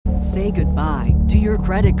Say goodbye to your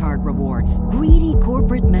credit card rewards. Greedy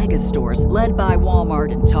corporate mega stores, led by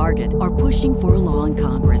Walmart and Target, are pushing for a law in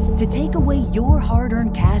Congress to take away your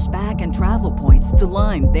hard-earned cash back and travel points to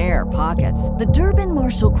line their pockets. The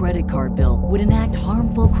Durbin-Marshall credit card bill would enact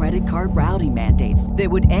harmful credit card routing mandates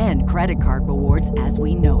that would end credit card rewards as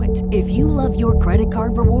we know it. If you love your credit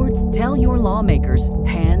card rewards, tell your lawmakers,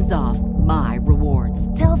 hands off my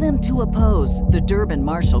rewards. Tell them to oppose the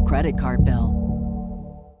Durbin-Marshall credit card bill.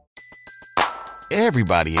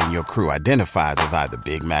 Everybody in your crew identifies as either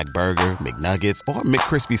Big Mac Burger, McNuggets, or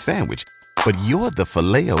McCrispy Sandwich. But you're the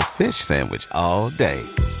Filet-O-Fish Sandwich all day.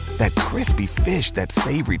 That crispy fish, that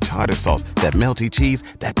savory tartar sauce, that melty cheese,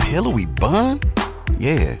 that pillowy bun.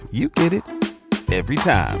 Yeah, you get it. Every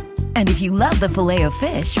time. And if you love the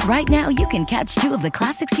Filet-O-Fish, right now you can catch two of the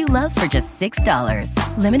classics you love for just $6.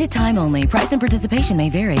 Limited time only. Price and participation may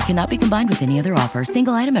vary. Cannot be combined with any other offer.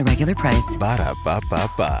 Single item at regular price.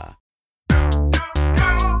 Ba-da-ba-ba-ba.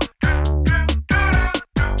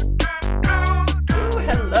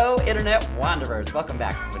 Internet Wanderers, welcome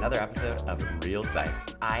back to another episode of Real Psych.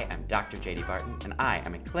 I am Dr. JD Barton, and I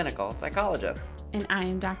am a clinical psychologist. And I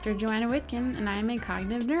am Dr. Joanna Whitkin, and I am a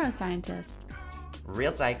cognitive neuroscientist.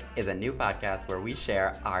 Real Psych is a new podcast where we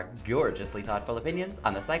share our gorgeously thoughtful opinions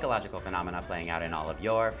on the psychological phenomena playing out in all of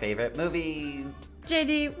your favorite movies.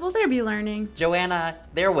 JD, will there be learning? Joanna,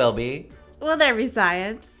 there will be. Will there be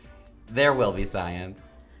science? There will be science.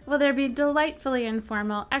 Will there be delightfully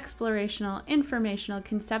informal, explorational, informational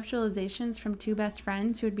conceptualizations from two best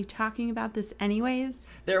friends who would be talking about this anyways?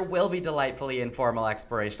 There will be delightfully informal,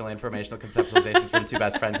 explorational, informational conceptualizations from two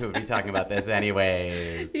best friends who would be talking about this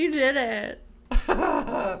anyways. You did it.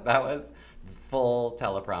 That was full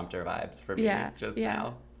teleprompter vibes for me now.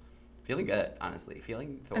 Feeling good, honestly.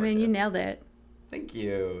 Feeling gorgeous. I mean, you nailed it. Thank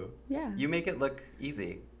you. Yeah. You make it look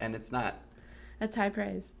easy, and it's not. That's high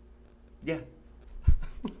praise. Yeah.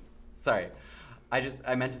 Sorry.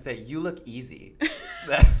 I meant to say, you look easy.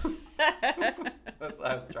 That's what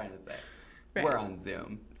I was trying to say. Right. We're on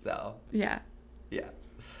Zoom, so. Yeah. Yeah.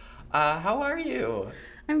 How are you?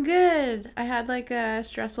 I'm good. I had like a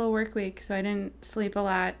stressful work week, so I didn't sleep a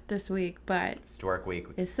lot this week, but. It's work week.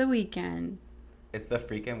 It's the weekend. It's the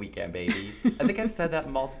freaking weekend, baby. I think I've said that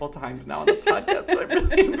multiple times now on the podcast, but I'm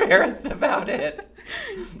really embarrassed about it.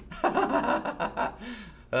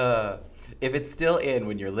 If it's still in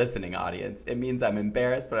when you're listening, audience, it means I'm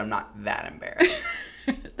embarrassed, but I'm not that embarrassed.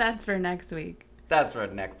 That's for next week. That's for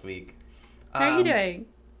next week. How are you doing?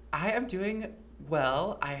 I am doing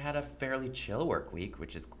well. I had a fairly chill work week,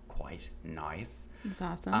 which is quite nice. That's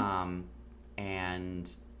awesome.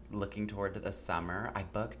 And looking toward the summer, I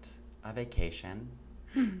booked a vacation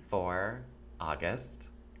for August.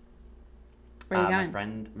 Where are you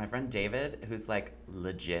going? My friend David, who's like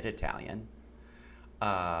legit Italian,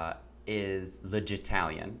 is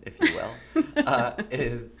legitalian, if you will.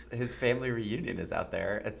 His family reunion is out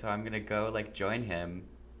there, and so I'm gonna go like join him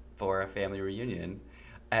for a family reunion,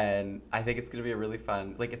 and I think it's gonna be a really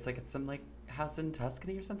fun. It's some like house in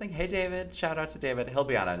Tuscany or something. Hey David, shout out to David. He'll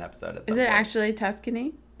be on an episode at some point. Actually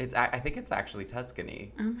Tuscany? I think it's actually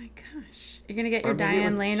Tuscany. Oh my gosh, you're gonna get your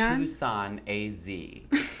Diane Lane on? Tucson, AZ.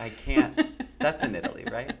 I can't. That's in Italy,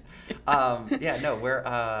 right?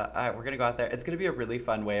 We're gonna go out there. It's gonna be a really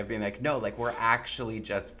fun way of being like, no, like we're actually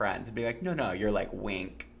just friends, and be like, no, you're like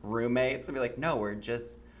wink roommates, and be like, no,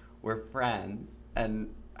 we're friends, and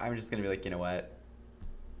I'm just gonna be like, you know what?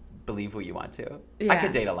 Believe what you want to. Yeah. I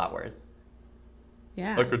could date a lot worse.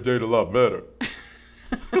 Yeah. I could date a lot better.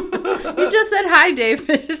 You just said hi,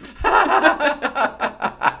 David.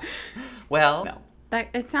 Well, no.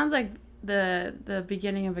 It sounds like the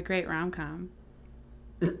beginning of a great rom-com.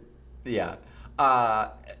 Yeah. I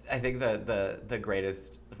think the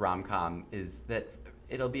greatest rom-com is that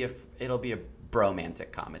it'll be a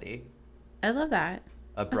bromantic comedy. I love that.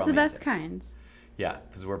 That's the best kinds. Yeah,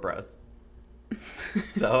 because we're bros.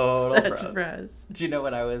 Total Such bros. Do you know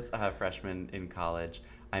when I was a freshman in college,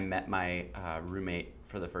 I met my roommate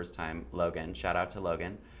for the first time, Logan. Shout out to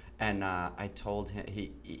Logan. And I told him,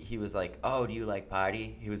 he was like, oh, do you like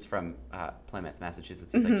party? He was from Plymouth,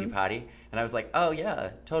 Massachusetts. He was like, do you party? And I was like, oh,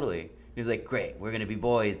 yeah, totally. He was like, great, we're going to be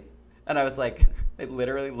boys. And I was like, I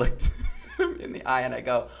literally looked him in the eye and I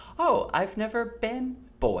go, oh, I've never been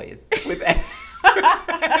boys with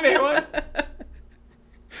anyone.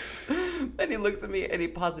 And he looks at me and he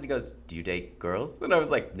pauses and he goes, do you date girls? And I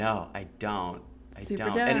was like, no, I don't.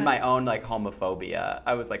 And in my own like homophobia,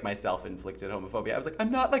 I was like my self-inflicted homophobia. I was like,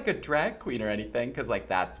 I'm not like a drag queen or anything, because like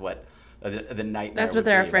that's what the nightmare. That's what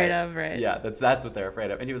they're afraid of, right? Yeah, that's what they're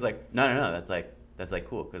afraid of. And he was like, no, that's like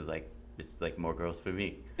cool, because like it's like more girls for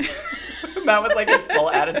me. That was like his full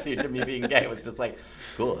attitude to me being gay. It was just like,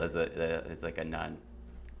 cool, it's like a nun.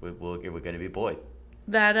 We're going to be boys.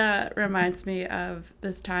 That reminds me of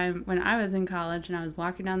this time when I was in college and I was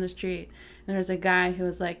walking down the street and there was a guy who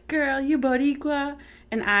was like, girl, you Boricua?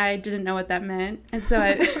 And I didn't know what that meant. And so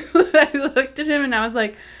I, I looked at him and I was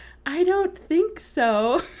like, I don't think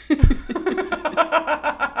so. And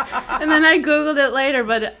then I Googled it later,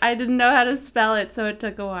 but I didn't know how to spell it, so it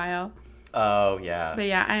took a while. Oh, yeah. But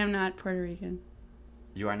yeah, I am not Puerto Rican.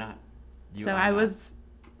 You are not. I was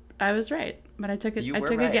right, but I took a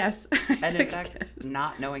guess. And in fact,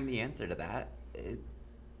 not knowing the answer to that,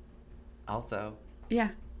 also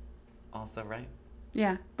right.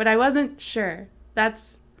 Yeah, but I wasn't sure.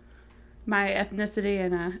 That's my ethnicity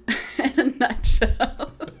in a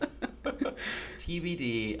nutshell.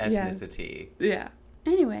 TBD ethnicity. Yeah.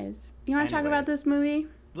 Anyways, you want to talk about this movie?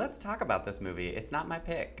 Let's talk about this movie. It's not my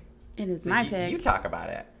pick. It is my pick. You talk about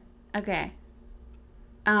it. Okay.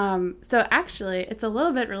 So actually, it's a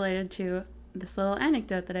little bit related to this little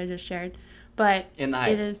anecdote that I just shared, but In the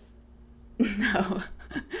Heights. It is no.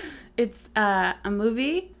 It's a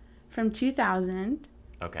movie from 2000.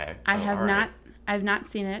 Okay. I've not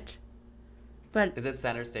seen it. But is it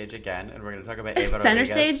Center Stage again? And we're going to talk about Ava Center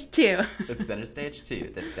Rodriguez? Stage 2. It's Center Stage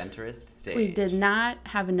 2, the centerist stage. We did not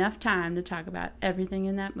have enough time to talk about everything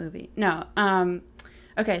in that movie. No.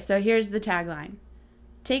 Okay, so here's the tagline.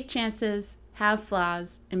 Take chances, have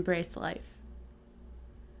flaws, embrace life.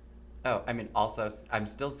 Oh, I mean, also, I'm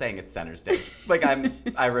still saying it's Center Stage. Like,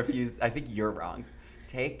 I refuse. I think you're wrong.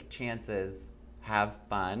 Take chances, have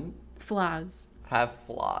fun. Flaws. Have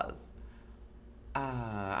flaws.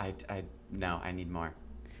 No, I need more.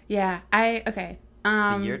 Yeah, okay.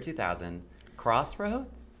 The year 2000.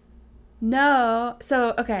 Crossroads? No.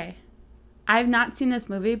 So, okay. I've not seen this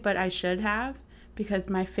movie, but I should have because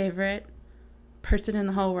my favorite person in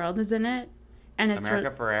the whole world is in it. And it's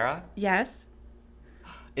America Ferrera? Yes.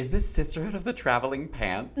 Is this Sisterhood of the Traveling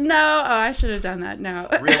Pants? No. Oh, I should have done that. No.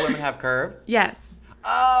 Real Women Have Curves? Yes.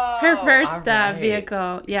 Oh, her first all right.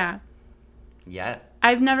 Vehicle. Yeah. Yes.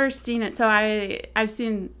 I've never seen it, so I've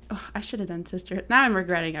seen. Oh, I should have done Sister. Now I'm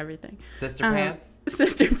regretting everything. Sister Pants.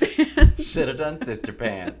 Sister Pants. Should have done Sister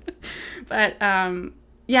Pants. But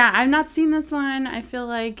yeah, I've not seen this one. I feel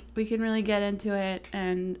like we can really get into it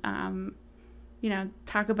and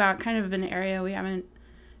talk about kind of an area we haven't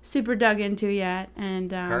super dug into yet.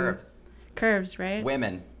 And curves, right?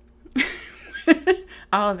 Women.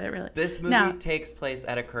 All of it, really. This movie takes place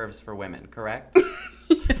at a Curves for Women, correct?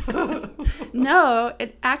 No,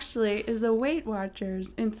 it actually is a Weight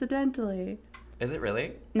Watchers, incidentally. Is it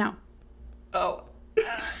really? No. Oh,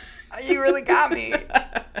 you really got me.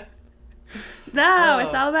 No,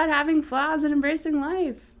 it's all about having flaws and embracing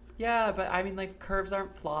life. Yeah, but I mean, like, curves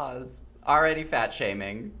aren't flaws. Already fat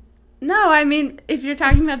shaming. No, I mean, if you're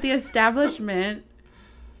talking about the establishment,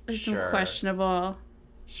 there's some Sure. questionable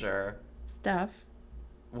Sure. stuff.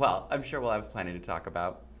 Well, I'm sure we'll have plenty to talk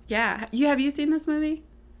about. Yeah. Have you seen this movie?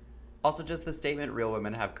 Also, just the statement "real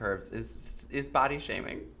women have curves" is body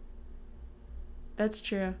shaming. That's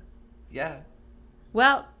true. Yeah.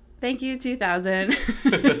 Well, thank you, 2000.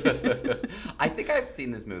 I think I've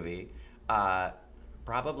seen this movie,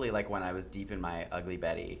 probably like when I was deep in my Ugly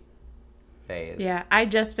Betty phase. Yeah, I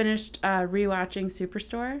just finished rewatching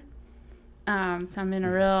Superstore. So I'm in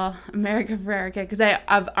a real America Ferrera kick because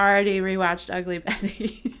I've already rewatched Ugly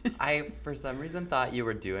Betty. I, for some reason, thought you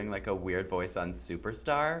were doing like a weird voice on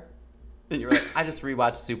Superstar. And you were like, I just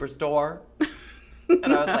rewatched Superstore. And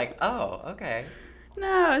I was like, oh, okay.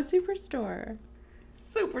 No, Superstore.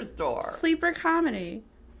 Superstore. Sleeper comedy.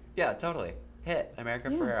 Yeah, totally. Hit. America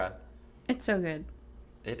Ferrera. It's so good.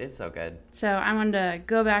 It is so good. So I wanted to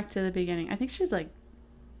go back to the beginning. I think she's like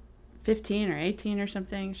 15 or 18 or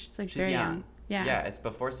something. She's like very young. Yeah. Yeah, it's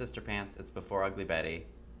before Sister Pants. It's before Ugly Betty.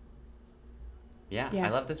 Yeah, I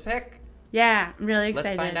love this pick. Yeah, I'm really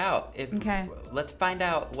excited. Let's find out. Okay. Let's find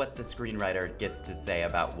out what the screenwriter gets to say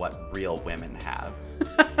about what real women have.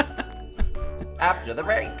 After the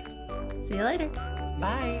break. See you later.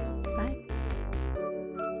 Bye. Bye.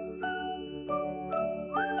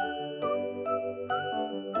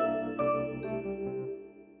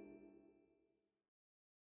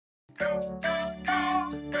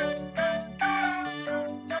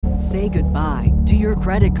 say goodbye to your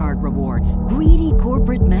credit card rewards. Greedy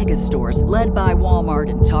corporate mega stores, led by Walmart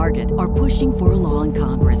and Target, are pushing for a law in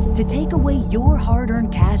Congress to take away your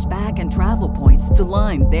hard-earned cash back and travel points to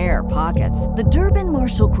line their pockets. The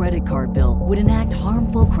Durbin-Marshall credit card bill would enact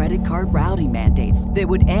harmful credit card routing mandates that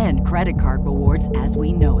would end credit card rewards as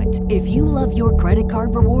we know it. If you love your credit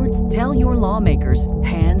card rewards, tell your lawmakers,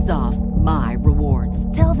 hands off my rewards.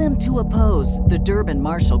 Tell them to oppose the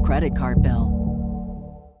Durbin-Marshall credit card bill.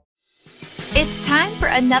 It's time for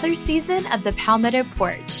another season of The Palmetto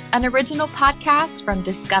Porch, an original podcast from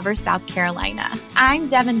Discover South Carolina. I'm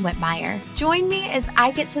Devin Whitmire. Join me as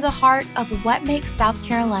I get to the heart of what makes South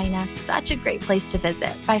Carolina such a great place to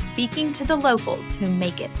visit by speaking to the locals who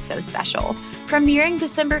make it so special. Premiering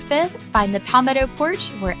December 5th, find The Palmetto Porch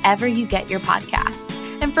wherever you get your podcasts.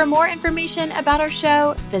 And for more information about our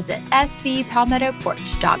show, visit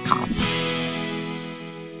scpalmettoporch.com.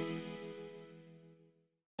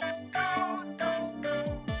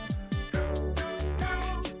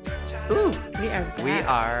 We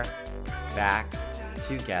are back.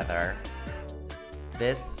 Together.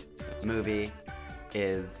 This movie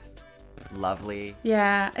is lovely.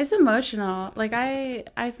 Yeah, it's emotional. Like I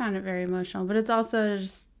found it very emotional, but it's also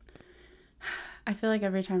just, I feel like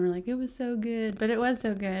every time we're like, it was so good, but it was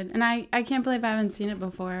so good. And I can't believe I haven't seen it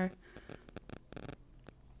before.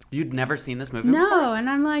 You'd never seen this movie before? No, and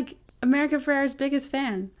I'm like America Ferrera's biggest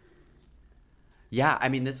fan. Yeah, I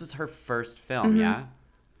mean, this was her first film, yeah?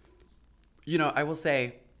 You know, I will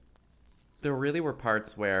say there really were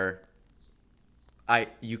parts where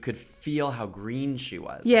you could feel how green she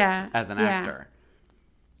was as an actor.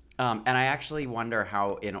 And I actually wonder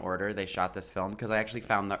how in order they shot this film, because I actually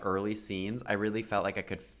found the early scenes, I really felt like I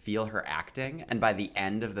could feel her acting. And by the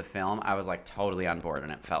end of the film, I was like totally on board,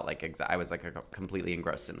 and it felt like I was like completely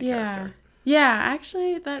engrossed in the character. Yeah,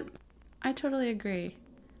 actually, I totally agree.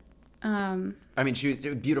 I mean, she was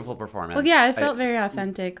a beautiful performance. Well, yeah, it felt very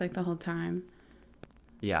authentic like the whole time.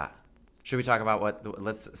 Yeah. Should we talk about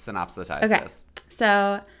let's synopsisize this.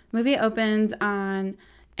 So, movie opens on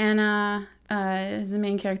Anna is the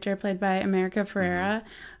main character, played by America Ferrera.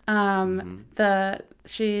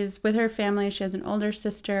 She's with her family. She has an older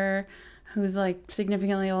sister who's like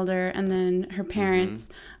significantly older, and then her parents.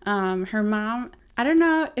 Her mom, I don't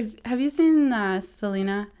know have you seen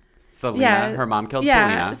Selena? Selena, her mom killed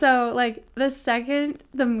Selena. So like the second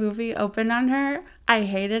the movie opened on her, I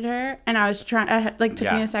hated her, and I was took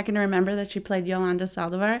me a second to remember that she played Yolanda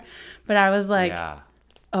Saldivar, but I was like,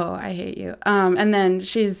 oh, I hate you. And then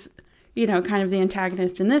she's, kind of the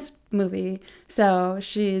antagonist in this movie, so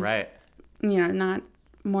she's not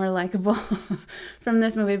more likable from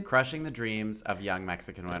this movie. Crushing the dreams of young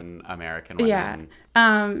Mexican American women.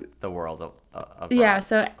 Yeah. The world of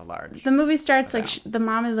so large. The movie starts like the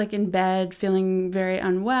mom is like in bed feeling very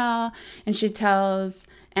unwell, and she tells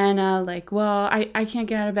Anna like, well, I can't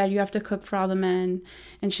get out of bed. You have to cook for all the men.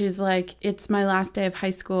 And she's like, it's my last day of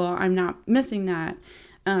high school. I'm not missing that.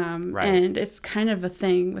 And it's kind of a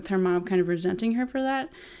thing with her mom kind of resenting her for that.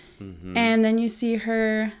 And then you see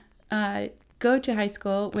her go to high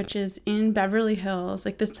school, which is in Beverly Hills.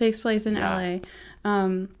 Like this takes place in LA.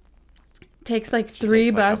 Takes like three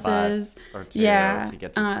buses. Like a bus or two to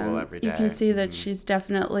get to school every day. You can see that she's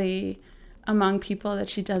definitely among people that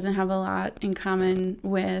she doesn't have a lot in common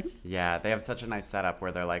with. Yeah, they have such a nice setup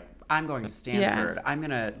where they're like, I'm going to Stanford. I'm going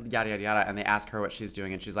to yada, yada, yada. And they ask her what she's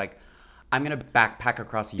doing. And she's like, I'm going to backpack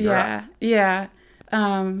across Europe. Yeah.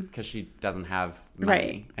 Because she doesn't have money.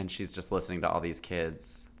 Right. And she's just listening to all these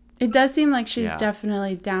kids. It does seem like she's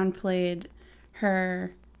definitely downplayed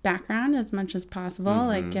her background as much as possible,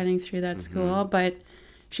 like getting through that school. But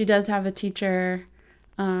she does have a teacher,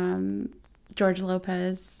 George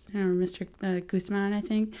Lopez, or Mr. Guzman, I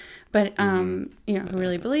think. But, who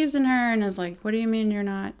really believes in her and is like, what do you mean you're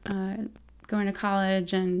not going to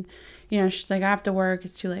college? And, she's like, I have to work.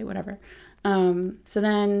 It's too late, whatever. So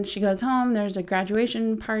then she goes home. There's a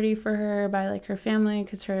graduation party for her by like her family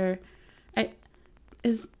because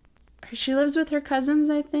she lives with her cousins,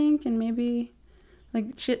 I think, and maybe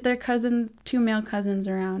like their cousins, 2 male cousins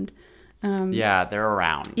around. They're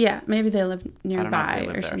around. Yeah, maybe they live nearby I don't know if they live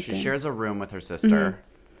or there. something. She shares a room with her sister.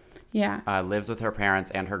 Yeah. Lives with her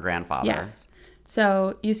parents and her grandfather. Yes.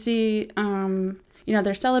 So you see,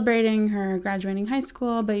 they're celebrating her graduating high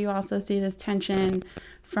school, but you also see this tension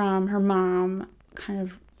from her mom, kind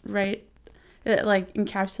of it like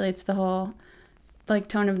encapsulates the whole like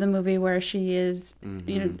tone of the movie where she is,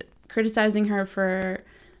 criticizing her for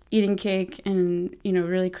eating cake and,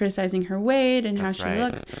 really criticizing her weight and how she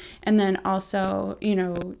looks. And then also,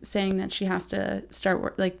 saying that she has to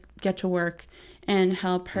get to work and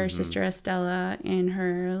help her sister Estella in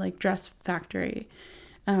her like dress factory.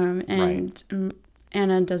 And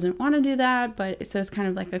Anna doesn't want to do that, but so it's kind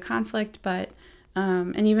of like a conflict. But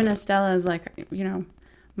and even Estella is like, you know,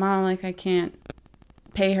 Mom, like I can't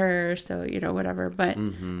pay her, so you know, whatever. But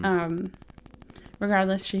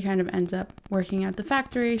regardless, she kind of ends up working at the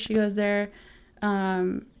factory. She goes there.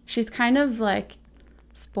 She's kind of like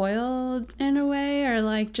spoiled in a way, or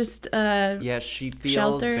like just she feels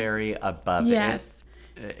sheltered. very above Yes.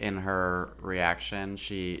 it in her reaction.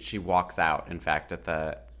 She walks out, in fact,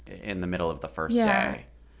 in the middle of the first day.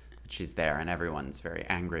 She's there and everyone's very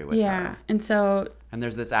angry with her. And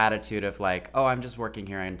there's this attitude of like, oh, I'm just working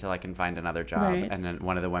here until I can find another job. Right. And then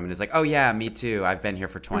one of the women is like, oh yeah, me too, I've been here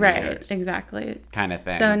for 20 years. Exactly, kind of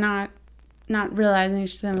thing. So not realizing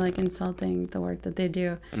she's kind of like insulting the work that they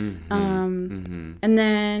do. And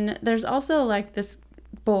then there's also like this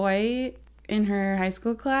boy in her high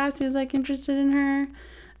school class who's like interested in her,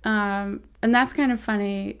 and that's kind of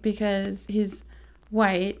funny because he's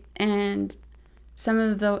white and some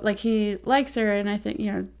of the like he likes her, and I think,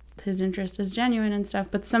 you know, his interest is genuine and stuff,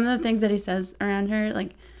 but some of the things that he says around her,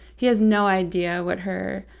 like he has no idea what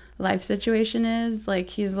her life situation is. Like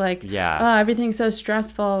he's like, oh, everything's so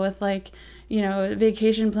stressful with like, you know,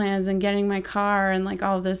 vacation plans and getting my car and like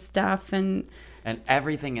all this stuff, and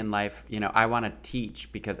everything in life, you know, I want to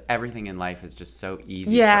teach because everything in life is just so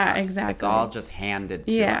easy for us. Exactly. It's all just handed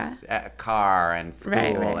to us. A car and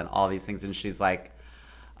school and all these things. And she's like,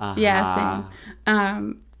 yeah,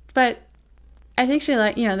 same. But I think she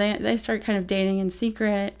like, you know, they start kind of dating in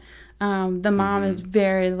secret. The mom is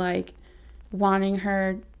very like wanting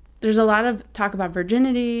her. There's a lot of talk about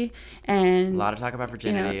virginity and a lot of talk about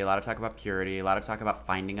virginity, you know, a lot of talk about purity, a lot of talk about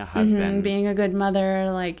finding a husband, being a good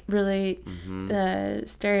mother, like really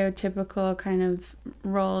stereotypical kind of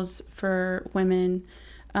roles for women.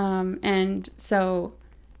 And so,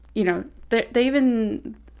 you know, they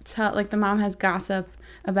even tell, like the mom has gossip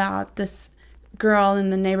about this girl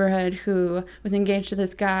in the neighborhood who was engaged to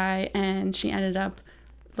this guy, and she ended up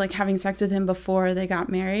like having sex with him before they got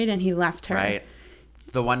married, and he left her. Right.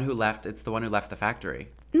 The one who left, it's the one who left the factory.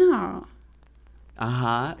 No.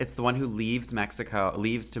 It's the one who leaves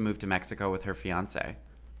to move to Mexico with her fiance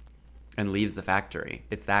and leaves the factory.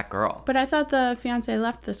 It's that girl. But I thought the fiance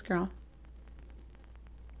left this girl.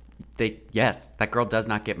 Yes, that girl does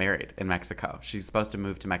not get married in Mexico. She's supposed to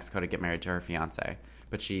move to Mexico to get married to her fiance,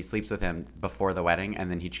 but she sleeps with him before the wedding,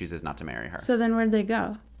 and then he chooses not to marry her. So then where'd they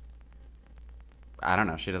go? I don't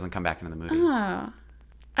know. She doesn't come back into the movie. Oh.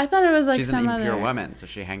 I thought it was like she's some other... She's an impure woman, so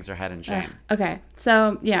she hangs her head in shame. Okay.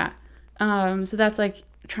 So, yeah. So that's like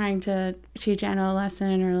trying to teach Anna a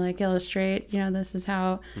lesson or like illustrate, you know, this is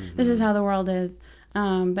how the world is.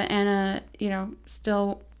 But Anna, you know,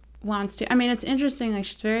 still wants to... I mean, it's interesting. Like,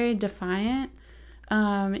 she's very defiant.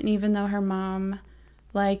 And even though her mom,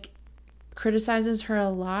 like, criticizes her a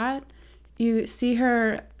lot, you see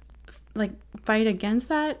her, like, fight against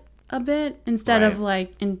that a bit instead of,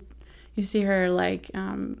 like... You see her, like,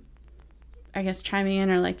 I guess, chiming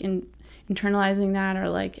in or, like, internalizing that or,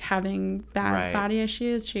 like, having bad body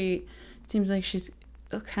issues. She seems like she's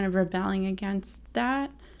kind of rebelling against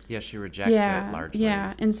that. Yeah, she rejects it largely.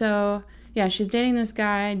 Yeah, and so, yeah, she's dating this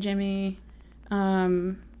guy, Jimmy.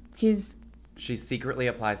 She secretly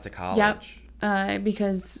applies to college. Yep,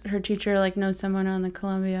 because her teacher, like, knows someone on the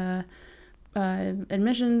Columbia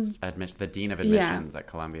admissions. The dean of admissions at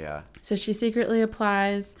Columbia. So she secretly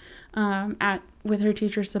applies with her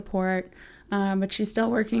teacher's support, but she's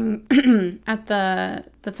still working at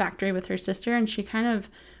the factory with her sister, and she kind of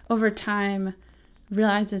over time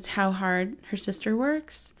realizes how hard her sister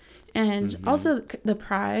works, and also the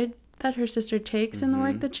pride that her sister takes in the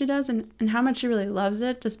work that she does, and how much she really loves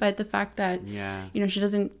it, despite the fact that you know, she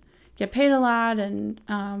doesn't get paid a lot, and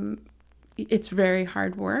it's very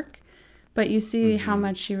hard work. But you see how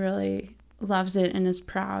much she really loves it and is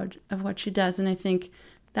proud of what she does. And I think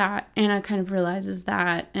that Anna kind of realizes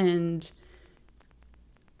that, and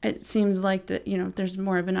it seems like that, you know, there's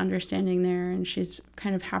more of an understanding there, and she's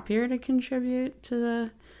kind of happier to contribute to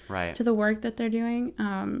the work that they're doing.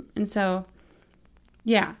 And so,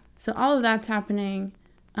 yeah, so all of that's happening.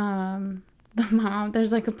 The mom,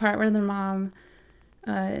 there's like a part where the mom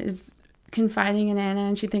is confiding in Anna,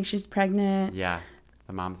 and she thinks she's pregnant. Yeah.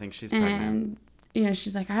 The mom thinks she's pregnant. And, you know,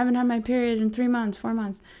 she's like, I haven't had my period in 3 months, 4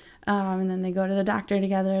 months. And then they go to the doctor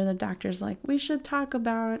together. The doctor's like, we should talk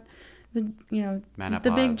about the, you know, menopause,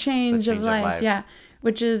 the big change of life. Yeah.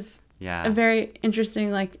 Which is a very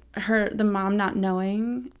interesting, like the mom not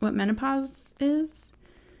knowing what menopause is.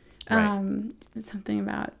 It's something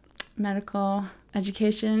about medical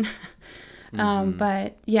education.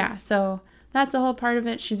 But yeah, so that's a whole part of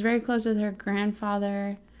it. She's very close with her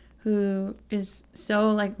grandfather, who is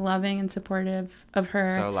so like loving and supportive of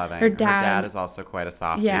her. So loving. Her dad is also quite a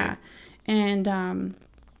softie. Yeah. And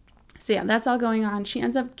so yeah, that's all going on. She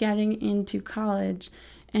ends up getting into college,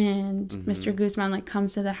 and Mr. Guzman like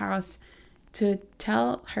comes to the house to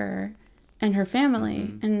tell her and her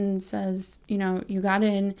family and says, you know, you got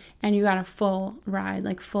in and you got a full ride,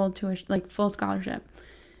 like full tuition, like full scholarship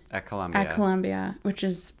At Columbia. Which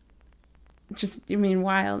is just, I mean,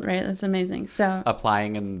 wild, right? That's amazing. So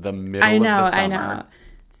applying in the middle of the summer. I know.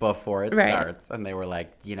 Before it starts. And they were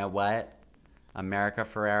like, you know what? America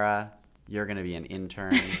Ferrera, you're going to be an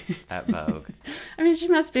intern at Vogue. I mean, she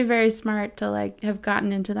must be very smart to like have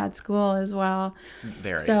gotten into that school as well.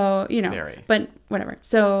 Very. So, you know, but whatever.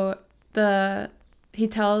 So he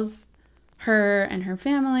tells her and her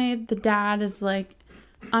family, the dad is like,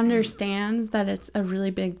 understands that it's a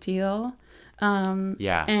really big deal. And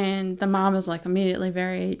the mom is like immediately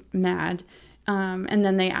very mad. And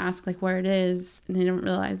then they ask like where it is, and they don't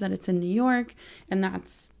realize that it's in New York. And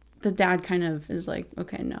that's, the dad kind of is like,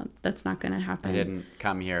 okay, no, that's not going to happen. I didn't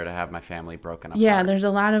come here to have my family broken apart. Yeah, there's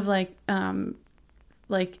a lot of like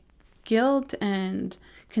guilt and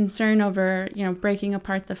concern over, you know, breaking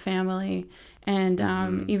apart the family.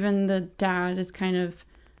 And even the dad is kind of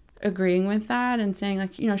agreeing with that and saying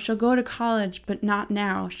like, you know, she'll go to college, but not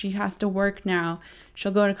now. She has to work now.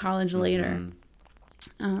 She'll go to college later.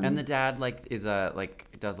 And the dad like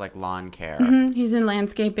does like lawn care. He's in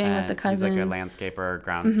landscaping with the cousins. He's like a landscaper,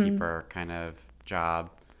 groundskeeper kind of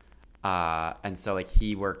job. And so like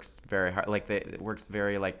he works very hard. Like it works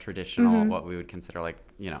very like traditional, what we would consider like,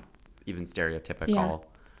 you know, even stereotypical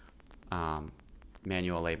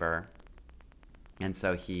manual labor. And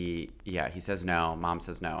so he says no, mom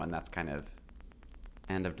says no, and that's kind of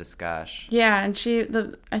end of discussion. Yeah,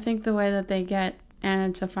 and I think the way that they get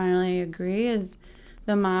Anna to finally agree is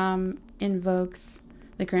the mom invokes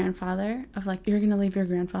the grandfather of like, you're going to leave your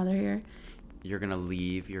grandfather here. You're going to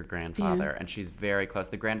leave your grandfather. Yeah. And she's very close.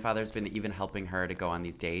 The grandfather's been even helping her to go on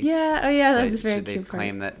these dates. Yeah, oh yeah, that's very cute. They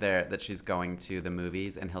claim that she's going to the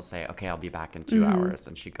movies, and he'll say, okay, I'll be back in 2 hours.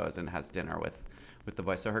 And she goes and has dinner with the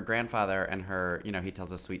boy. So her grandfather and her, you know, he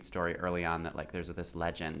tells a sweet story early on that like there's this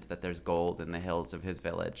legend that there's gold in the hills of his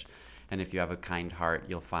village. And if you have a kind heart,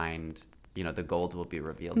 you'll find, you know, the gold will be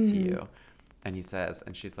revealed to you. And he says,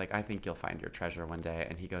 and she's like, I think you'll find your treasure one day.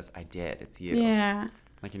 And he goes, I did. It's you. Yeah.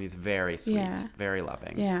 Like, and he's very sweet, very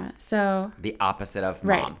loving. Yeah. So the opposite of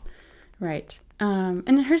mom. Right.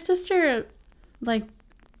 And her sister, like,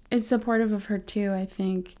 is supportive of her too, I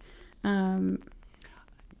think.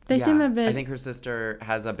 They seem a bit. I think her sister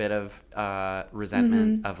has a bit of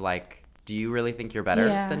resentment of like, do you really think you're better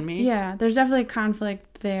than me? Yeah. There's definitely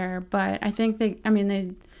conflict there, but I think they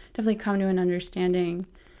definitely come to an understanding.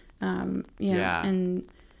 So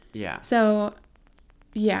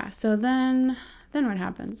then what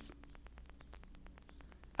happens?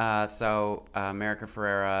 So America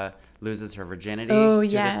Ferrera loses her virginity to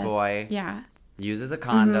this boy. Yeah. Uses a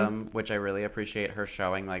condom, which I really appreciate her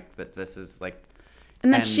showing, like that this is like.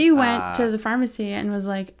 And then she went to the pharmacy and was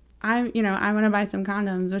like, I want to buy some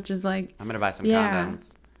condoms, which is like. I'm going to buy some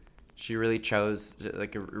condoms. She really chose,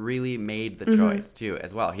 like, really made the choice, too,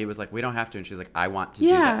 as well. He was like, we don't have to. And she's like, I want to do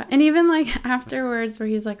this. Yeah, and even, like, afterwards where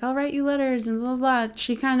he's like, I'll write you letters and blah, blah, blah.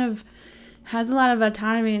 She kind of has a lot of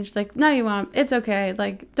autonomy. And she's like, no, you won't. It's okay.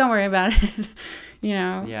 Like, don't worry about it, you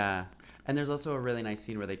know? Yeah. And there's also a really nice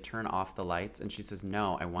scene where they turn off the lights. And she says,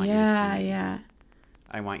 no, I want you to see. Yeah.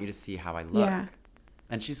 I want you to see how I look. Yeah.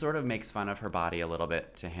 And she sort of makes fun of her body a little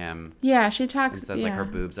bit to him. Yeah, she talks. And says, like, her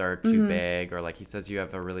boobs are too big. Or, like, he says, you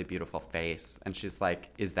have a really beautiful face. And she's like,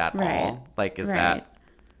 is that all? Like, is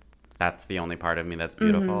that's the only part of me that's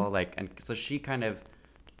beautiful? Like, and so she kind of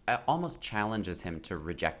almost challenges him to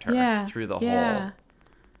reject her through the whole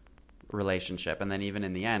relationship. And then even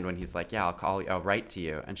in the end, when he's like, I'll write to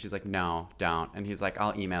you. And she's like, no, don't. And he's like,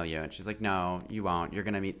 I'll email you. And she's like, no, you won't. You're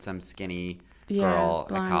going to meet some skinny girl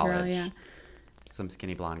at college. Some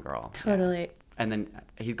skinny blonde girl. Totally. Yeah. And then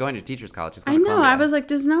he's going to teacher's college. I know. Columbia. I was like,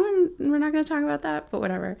 we're not going to talk about that, but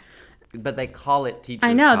whatever. But they call it teacher's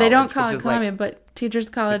college. I know. They don't call it Columbia, but teacher's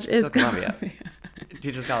college is Columbia.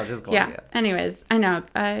 Teacher's college is Columbia. Yeah. Anyways, I know.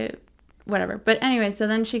 Whatever. But anyway, so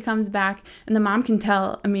then she comes back and the mom can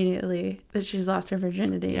tell immediately that she's lost her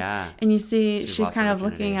virginity. Yeah. And you see she's kind of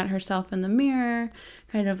looking at herself in the mirror,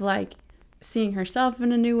 kind of like seeing herself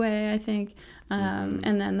in a new way, I think.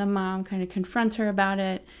 And then the mom kind of confronts her about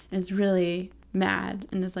it and is really mad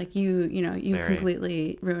and is like, you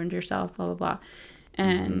completely ruined yourself, blah, blah, blah.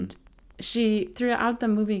 And she, throughout the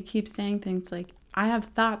movie, keeps saying things like, I have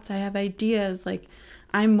thoughts, I have ideas, like,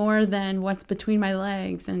 I'm more than what's between my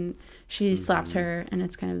legs. And she slaps her, and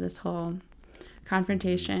it's kind of this whole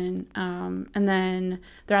confrontation. And then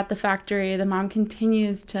they're at the factory. The mom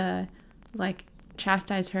continues to like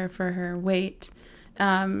chastise her for her weight.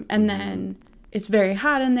 And then it's very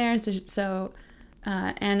hot in there. So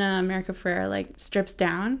Anna America Ferrera like strips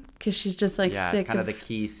down because she's just like sick. It's kind of the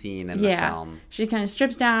key scene in the film. She kind of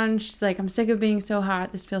strips down. She's like, I'm sick of being so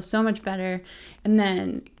hot. This feels so much better. And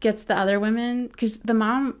then gets the other women, because the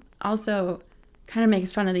mom also kind of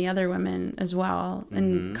makes fun of the other women as well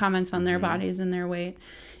and comments on their bodies and their weight.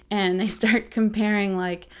 And they start comparing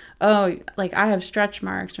like, oh, like I have stretch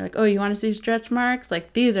marks. Or like, oh, you want to see stretch marks?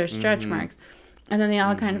 Like these are stretch marks. And then they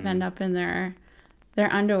all kind of end up in their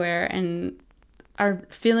underwear and are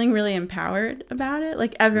feeling really empowered about it.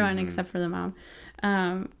 Like everyone except for the mom.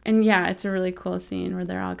 And yeah, it's a really cool scene where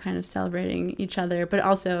they're all kind of celebrating each other, but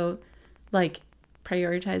also like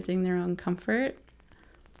prioritizing their own comfort.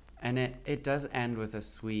 And it does end with a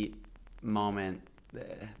sweet moment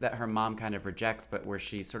that her mom kind of rejects, but where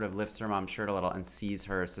she sort of lifts her mom's shirt a little and sees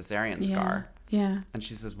her cesarean scar. Yeah. And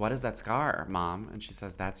she says, "What is that scar, Mom?" And she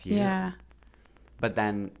says, "That's you." Yeah. But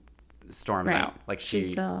then storms out. Like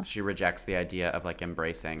she rejects the idea of like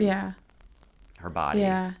embracing her body.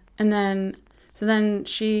 Yeah. And then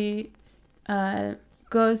she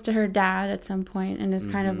goes to her dad at some point and is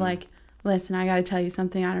kind of like, listen, I got to tell you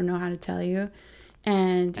something I don't know how to tell you.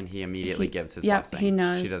 And he immediately gives his blessing. He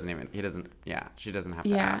knows. She doesn't have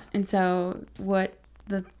to ask. And so what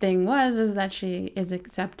the thing is that she is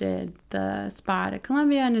accepted the spot at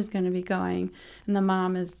Columbia and is going to be going. And the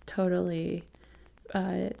mom is totally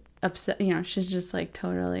upset. You know, she's just like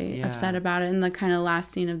totally upset about it. And the kind of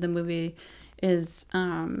last scene of the movie is,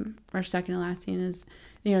 or second to last scene is,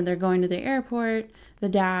 you know, they're going to the airport, the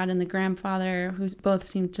dad and the grandfather, who's both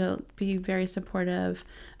seem to be very supportive.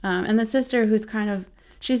 And the sister, who's kind of,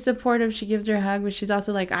 she's supportive. She gives her a hug, but she's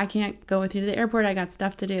also like, I can't go with you to the airport. I got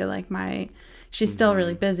stuff to do. Like she's still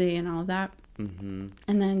really busy and all of that. And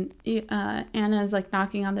then Anna is like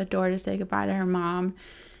knocking on the door to say goodbye to her mom.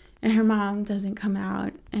 And her mom doesn't come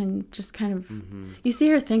out and just kind of, you see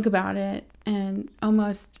her think about it and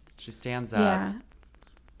almost. She stands up. Yeah.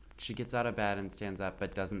 She gets out of bed and stands up,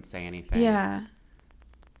 but doesn't say anything. Yeah.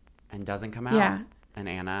 And doesn't come out. Yeah. And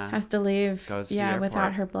Anna has to leave. Goes to the airport.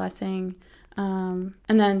 Without her blessing. And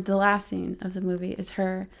then the last scene of the movie is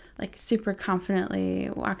her like super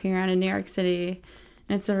confidently walking around in New York City.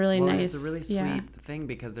 And it's a really nice. It's a really sweet thing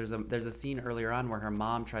because there's a scene earlier on where her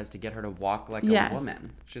mom tries to get her to walk like a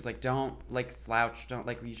woman. She's like, don't like slouch, don't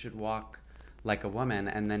like, you should walk like a woman.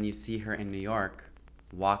 And then you see her in New York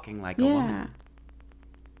walking like a woman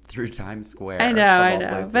through Times Square. I know.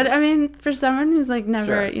 Places. But I mean, for someone who's like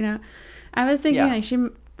never, you know, I was thinking like she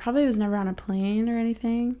probably was never on a plane or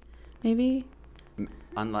anything, maybe.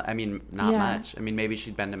 I mean, not much. I mean, maybe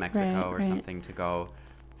she'd been to Mexico or something to go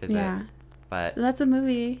visit. Yeah. But so that's a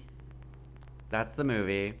movie. That's the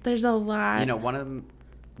movie. There's a lot. You know,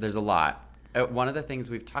 there's a lot. One of the things,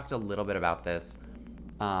 we've talked a little bit about this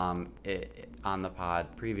on the pod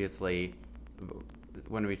previously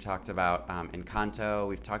when we talked about Encanto.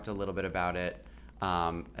 We've talked a little bit about it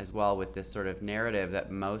as well with this sort of narrative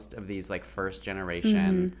that most of these like first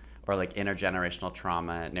generation or like intergenerational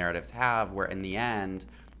trauma narratives have, where in the end,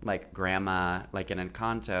 like grandma, like in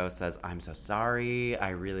Encanto, says, I'm so sorry, I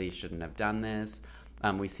really shouldn't have done this.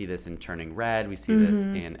 We see this in Turning Red. We see this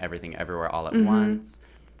in Everything Everywhere All at Once,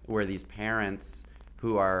 where these parents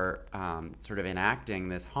who are sort of enacting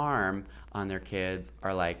this harm on their kids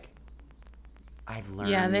are like, I've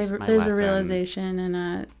learned my there's lesson. A realization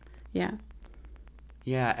and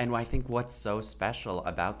Yeah, and I think what's so special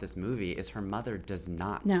about this movie is her mother does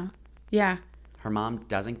not. No. Yeah. Her mom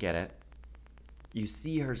doesn't get it. You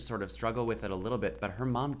see her sort of struggle with it a little bit, but her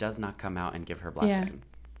mom does not come out and give her blessing. Yeah.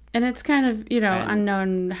 And it's kind of, you know,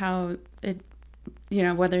 unknown how it, you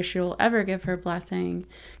know, whether she will ever give her blessing,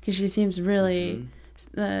 because she seems really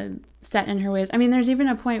set in her ways. I mean, there's even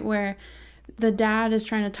a point where the dad is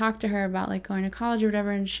trying to talk to her about like going to college or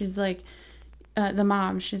whatever, and she's like, the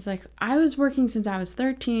mom, she's like, I was working since I was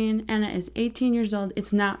 13. Anna is 18 years old.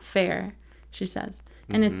 It's not fair, she says.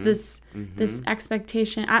 And it's this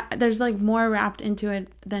expectation. There's like more wrapped into it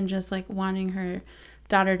than just like wanting her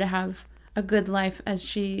daughter to have a good life as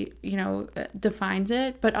she, you know, defines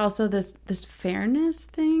it, but also this fairness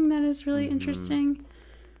thing that is really interesting.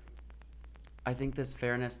 I think this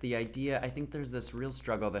fairness, the idea, I think there's this real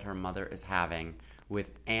struggle that her mother is having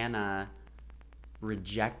with Anna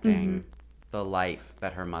rejecting the life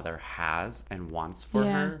that her mother has and wants for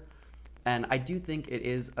her. And I do think it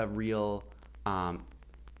is a real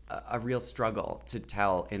struggle to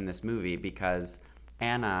tell in this movie, because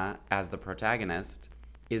Anna, as the protagonist,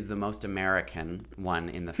 is the most American one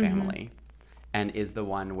in the family, and is the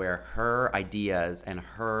one where her ideas and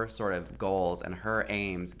her sort of goals and her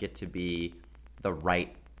aims get to be the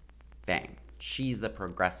right thing. She's the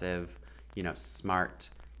progressive, smart,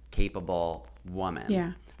 capable woman.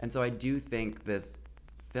 Yeah. And so I do think this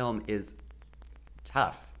film is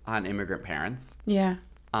tough on immigrant parents. Yeah.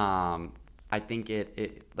 I think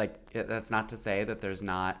that's not to say that there's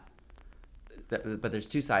not, but there's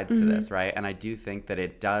two sides to this, right? And I do think that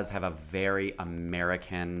it does have a very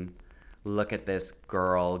American look at this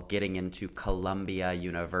girl getting into Columbia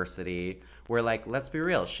University, where, like, let's be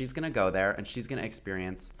real, she's going to go there and she's going to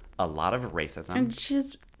experience a lot of racism. And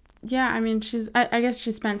I guess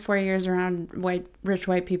she spent 4 years around rich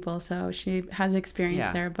white people, so she has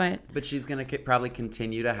experience there, but she's going to probably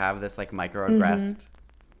continue to have this, like, microaggressed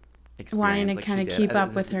experience. Wanting to kind of keep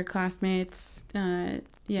up with her classmates.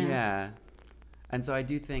 Yeah. And so I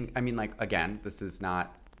do think, like, again, this is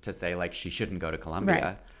not to say, like, she shouldn't go to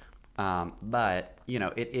Columbia. Right. But,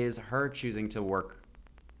 it is her choosing to work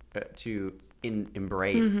to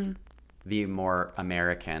embrace the more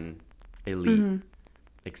American elite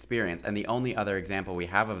experience. And the only other example we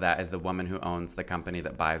have of that is the woman who owns the company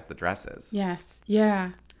that buys the dresses. Yes.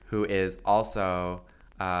 Yeah. Who is also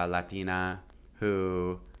Latina,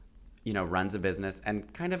 who, runs a business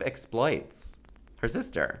and kind of exploits her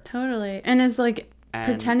sister. Totally. And is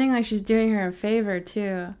pretending like she's doing her a favor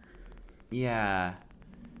too. Yeah.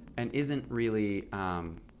 And isn't really,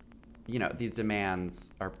 these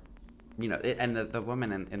demands are, and the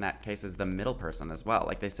woman in that case is the middle person as well.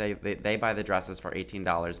 Like, they say they buy the dresses for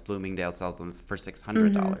 $18. Bloomingdale sells them for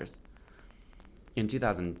 $600 in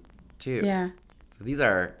 2002. Yeah. So these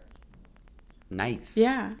are nice.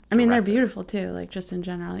 Yeah. I mean, they're beautiful too, like, just in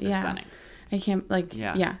general. They're stunning. I can't, like,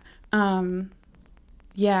 yeah.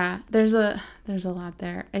 There's a lot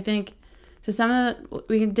there. I think, so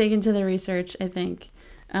we can dig into the research, I think.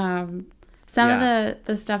 Some of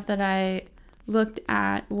the stuff that I looked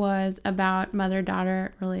at was about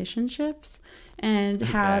mother-daughter relationships and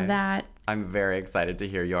how that... I'm very excited to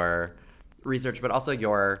hear your research, but also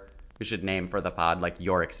we should name for the pod, like,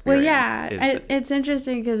 your experience. Well, yeah, it's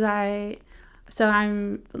interesting because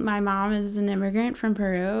my mom is an immigrant from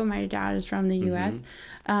Peru. My dad is from the U.S.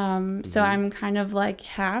 So I'm kind of like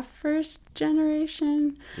half first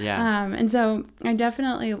generation. Yeah. And so I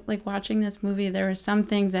definitely, like, watching this movie, there were some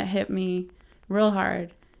things that hit me real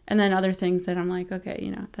hard. And then other things that I'm like,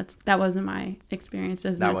 okay, that wasn't my experience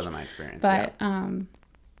as much. That wasn't my experience, but,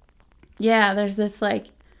 there's this, like,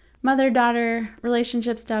 mother-daughter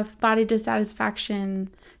relationship stuff, body dissatisfaction,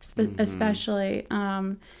 especially.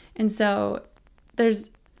 And so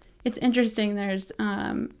it's interesting. There's,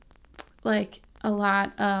 like, a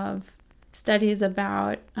lot of studies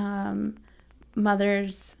about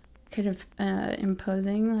mothers kind of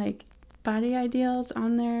imposing, like, body ideals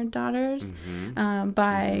on their daughters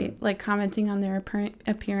by like commenting on their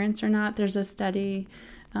appearance or not. There's a study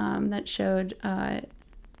that showed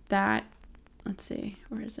that, let's see,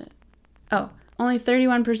 where is it? Oh, only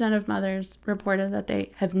 31% of mothers reported that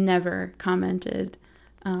they have never commented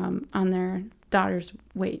on their daughter's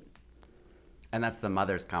weight. And that's the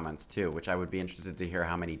mother's comments too, which I would be interested to hear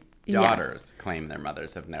how many daughters claim their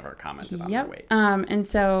mothers have never commented on their weight. And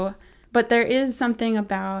so, but there is something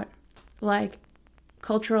about, like,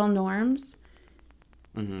 cultural norms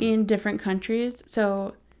in different countries.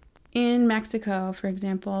 So in Mexico, for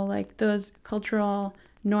example, like, those cultural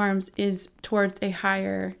norms is towards a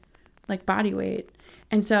higher, like, body weight.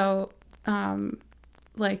 And so,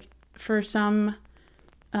 like, for some,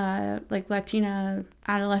 like, Latina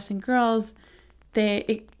adolescent girls,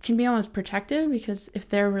 it can be almost protective, because if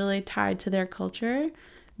they're really tied to their culture,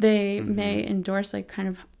 they may endorse, like, kind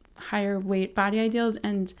of higher weight body ideals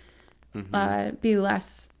and be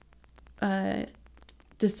less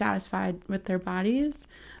dissatisfied with their bodies.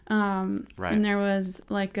 Right. And there was,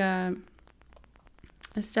 like, a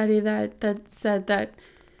study that said that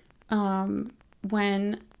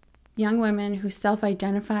when young women who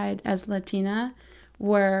self-identified as Latina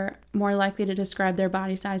were more likely to describe their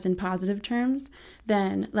body size in positive terms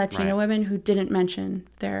than Latina women who didn't mention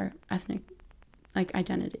their ethnic, like,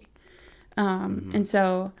 identity. And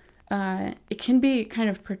so it can be kind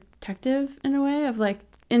of protective in a way, of, like,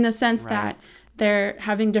 in the sense that they're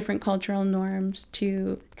having different cultural norms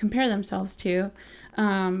to compare themselves to.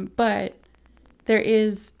 But there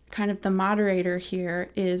is kind of the moderator here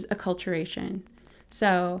is acculturation.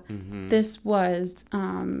 So this was,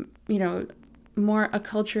 more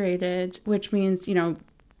acculturated, which means,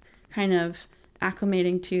 kind of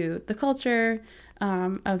acclimating to the culture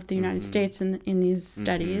of the United States in these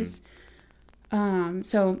studies.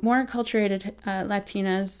 So more acculturated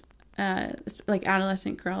Latinas, like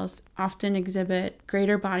adolescent girls, often exhibit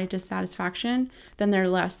greater body dissatisfaction than their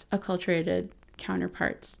less acculturated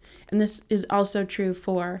counterparts. And this is also true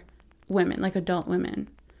for women, like adult women.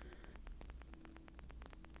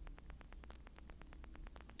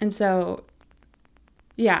 And so,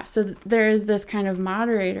 yeah, so there is this kind of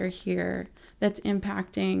moderator here that's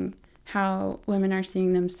impacting how women are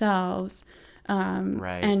seeing themselves.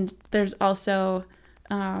 Right. And there's also,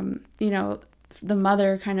 the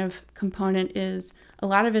mother kind of component is a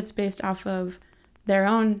lot of it's based off of their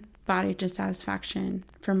own body dissatisfaction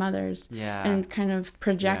for mothers, and kind of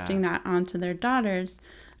projecting that onto their daughters.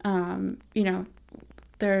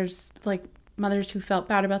 There's like mothers who felt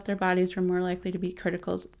bad about their bodies were more likely to be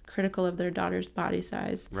critical of their daughter's body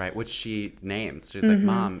size. Right, which she names. She's like,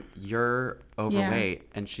 Mom, you're overweight.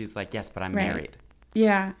 And she's like, yes, but I'm married.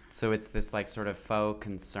 Yeah. So it's this like sort of faux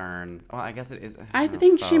concern. Well, I guess it is. I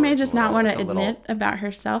think she may just not want to admit about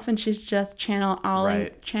herself, and she's just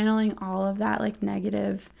channeling all of that like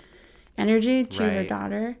negative energy to her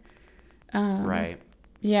daughter. Right.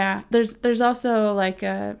 Yeah. There's also like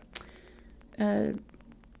a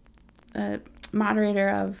moderator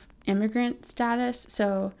of immigrant status.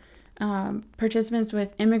 So participants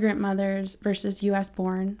with immigrant mothers versus U.S.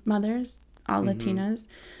 born mothers, all Latinas.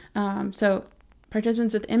 So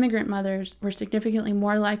participants with immigrant mothers were significantly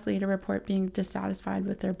more likely to report being dissatisfied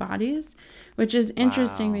with their bodies, which is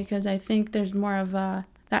interesting because I think there's more of that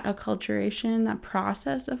acculturation, that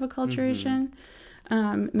process of acculturation,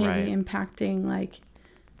 maybe impacting like,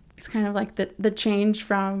 it's kind of like the change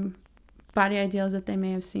from body ideals that they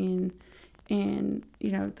may have seen in,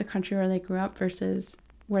 the country where they grew up versus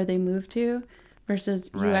where they moved to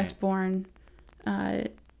versus U.S. born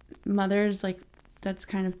mothers, like that's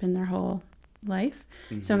kind of been their whole life.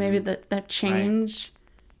 So maybe that change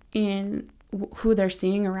in who they're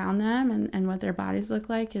seeing around them and what their bodies look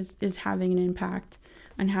like is having an impact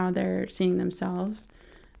on how they're seeing themselves.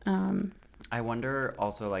 I wonder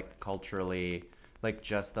also like culturally, like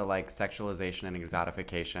just the like sexualization and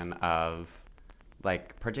exotification of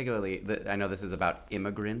like particularly I know this is about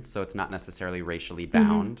immigrants, so it's not necessarily racially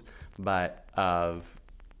bound, but of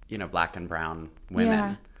Black and brown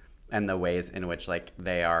women and the ways in which like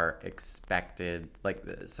they are expected, like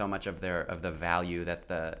so much of the value that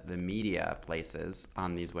the media places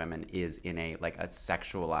on these women is in a like a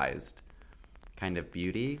sexualized kind of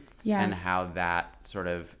beauty, and how that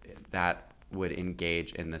would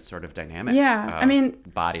engage in this sort of dynamic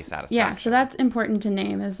of body satisfaction. Yeah, so that's important to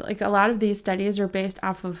name, is like a lot of these studies are based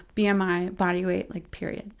off of BMI, body weight, like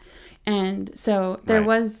period. And so there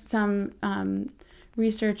was some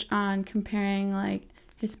research on comparing like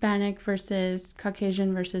Hispanic versus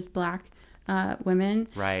Caucasian versus Black women.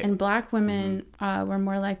 Right. And Black women were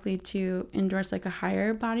more likely to endorse like a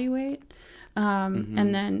higher body weight.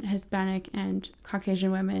 And then Hispanic and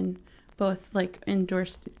Caucasian women both like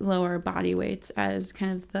endorsed lower body weights as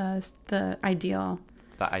kind of the ideal.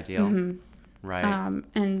 The ideal. Right.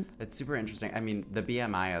 And it's super interesting. I mean, the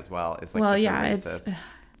BMI as well is like such a racist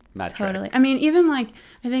metric. Totally. I mean, even like,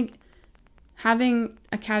 I think having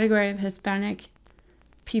a category of Hispanic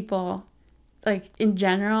people, like in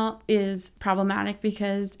general, is problematic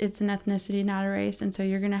because it's an ethnicity, not a race. And so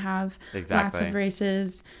you're going to have lots of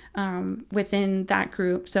races within that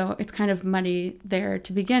group. So it's kind of muddy there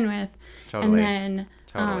to begin with. Totally. And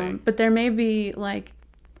then, but there may be like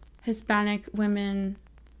Hispanic women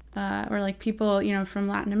or like people, from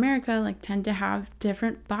Latin America, like tend to have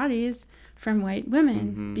different bodies from white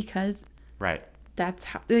women because that's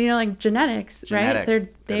how, like genetics, right?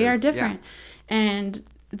 They are different. Yeah. And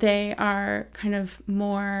they are kind of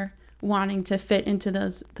more wanting to fit into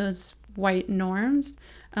those white norms,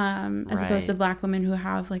 as opposed to Black women who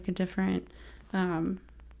have like a different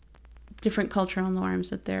cultural norms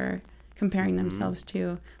that they're comparing themselves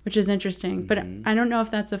to, which is interesting. But I don't know if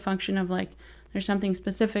that's a function of like there's something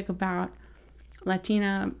specific about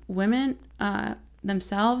Latina women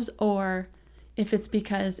themselves, or if it's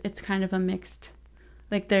because it's kind of a mixed,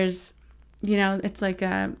 like there's, it's like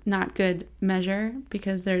a not good measure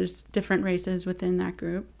because there's different races within that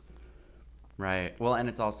group. Right. Well, and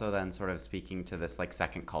it's also then sort of speaking to this like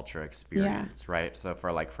second culture experience, right? So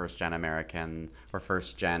for like first gen American or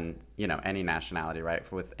first gen, any nationality, right?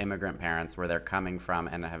 With immigrant parents where they're coming from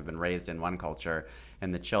and have been raised in one culture,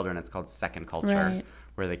 and the children, it's called second culture,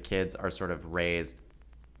 where the kids are sort of raised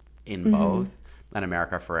in both. And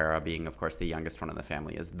America Ferrera, being of course the youngest one in the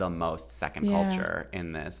family, is the most second culture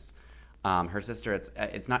in this. Her sister,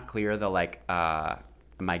 it's not clear the like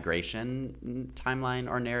migration timeline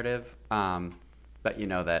or narrative, but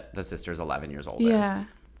that the sister's 11 years older. Yeah.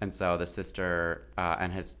 And so the sister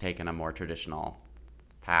and has taken a more traditional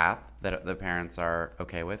path that the parents are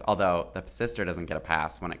okay with. Although the sister doesn't get a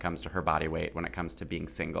pass when it comes to her body weight, when it comes to being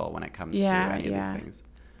single, when it comes to any of these things.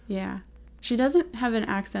 Yeah. She doesn't have an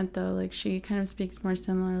accent, though. Like, she kind of speaks more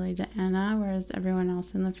similarly to Anna, whereas everyone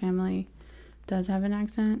else in the family does have an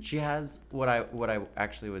accent. She has what I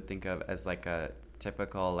actually would think of as like a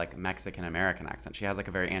typical like Mexican American accent. She has like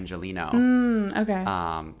a very Angelino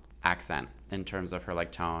accent in terms of her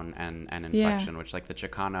like tone and inflection, which like the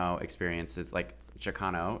Chicano experience is like.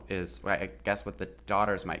 Chicano is, I guess, what the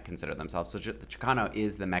daughters might consider themselves. So the Chicano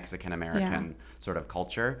is the Mexican American sort of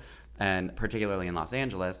culture, and particularly in Los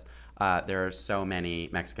Angeles, there are so many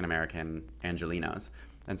Mexican American Angelinos,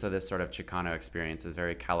 and so this sort of Chicano experience is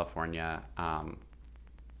very California, and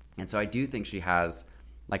so I do think she has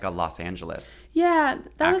like a Los Angeles. Yeah,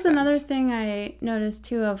 that accent. was another thing I noticed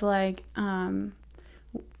too, of like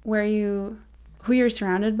who you're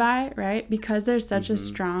surrounded by, right? Because there's such a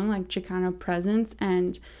strong like Chicano presence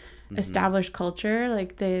and established culture.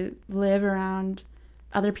 Like, they live around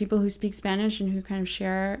other people who speak Spanish and who kind of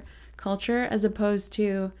share culture, as opposed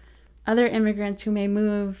to other immigrants who may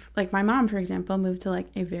move. Like my mom, for example, moved to like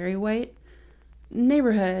a very white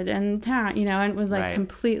neighborhood and town, and it was like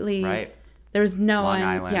completely. Right. There was no Long one.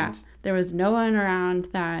 Island. Yeah, there was no one around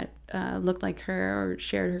that looked like her or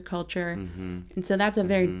shared her culture. And so that's a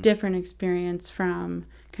very different experience from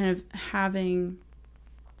kind of having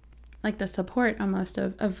like the support almost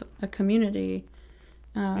of a community.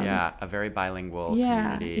 A very bilingual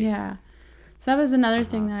community. Yeah. So that was another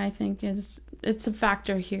thing that I think it's a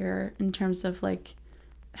factor here in terms of like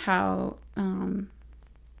how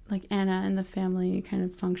like Anna and the family kind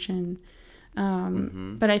of function.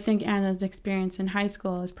 But I think Anna's experience in high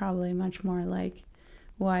school is probably much more like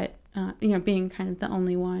what being kind of the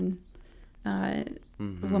only one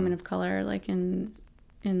woman of color like in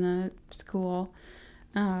the school,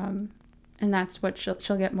 and that's what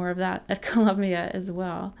she'll get more of that at Columbia as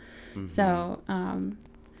well. So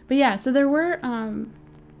but yeah, so there were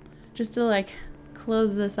just to like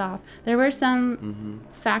close this off, there were some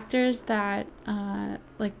factors that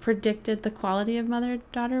like predicted the quality of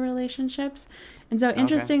mother-daughter relationships. And so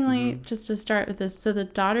interestingly, just to start with this, so the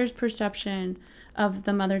daughter's perception of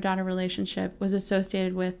the mother-daughter relationship was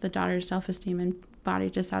associated with the daughter's self-esteem and body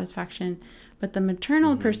dissatisfaction, but the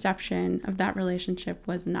maternal perception of that relationship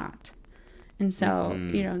was not. And so,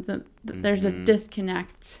 there's a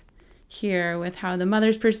disconnect here with how the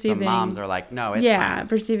mother's perceiving. Some moms are like, no, it's fine.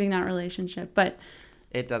 Perceiving that relationship, but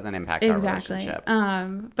it doesn't impact our relationship.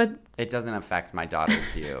 But it doesn't affect my daughter's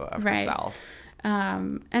view of herself.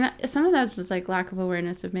 And some of that's just like lack of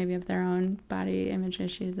awareness of maybe of their own body image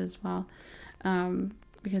issues as well,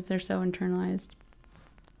 because they're so internalized.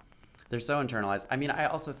 I mean, I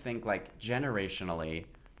also think like generationally,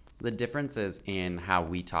 the differences in how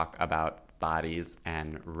we talk about bodies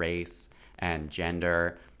and race and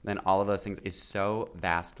gender and all of those things is so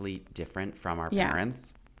vastly different from our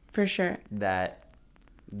parents. For sure. That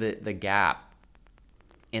the gap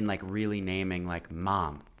in like really naming like,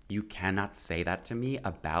 Mom, you cannot say that to me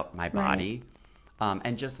about my body.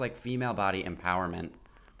 And just like female body empowerment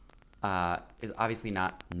is obviously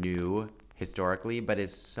not new historically, but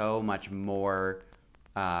is so much more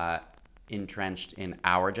entrenched in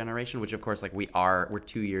our generation, which of course like we're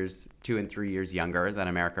 2 and 3 years younger than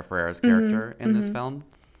America Ferrera's character in this film.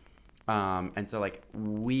 And so like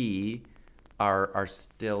we are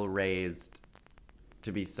still raised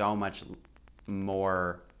to be so much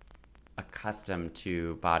more accustomed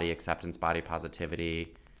to body acceptance, body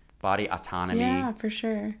positivity, body autonomy. Yeah, for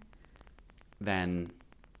sure. Than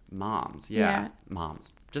moms.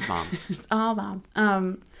 Moms. Just moms. Just all moms.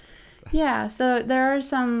 Yeah, so there are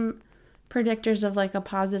some predictors of like a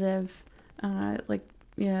positive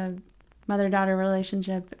mother-daughter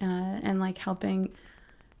relationship and like helping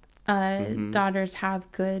daughters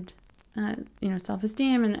have good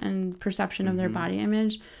self-esteem and perception of their body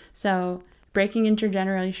image. So breaking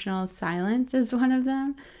intergenerational silence is one of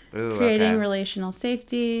them. Creating relational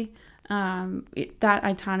safety, that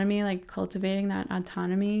autonomy, like cultivating that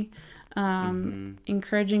autonomy.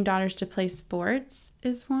 Encouraging daughters to play sports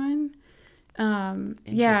is one.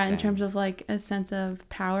 In terms of like a sense of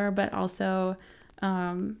power, but also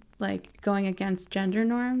like going against gender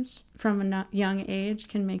norms from a young age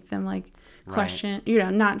can make them like question,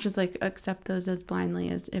 not just like accept those as blindly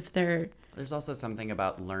as if they're. There's also something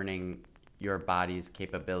about learning your body's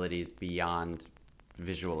capabilities beyond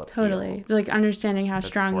visual appeal. Totally. Like understanding how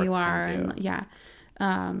strong you are.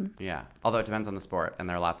 Although it depends on the sport, and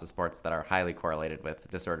there are lots of sports that are highly correlated with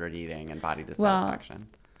disordered eating and body dissatisfaction.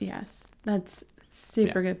 Yes, that's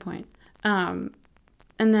super good point. And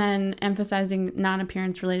and then emphasizing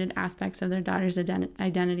non-appearance related aspects of their daughter's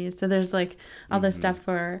identities. So there's like all this stuff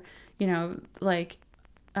for, you know, like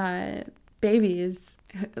babies,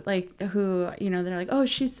 like who, you know, they're like, oh,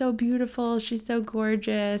 she's so beautiful, she's so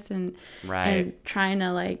gorgeous, and trying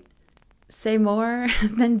to like say more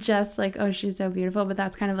than just like, oh, she's so beautiful. But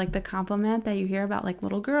that's kind of like the compliment that you hear about like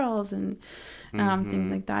little girls and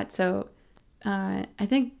things like that. So I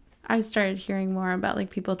think I started hearing more about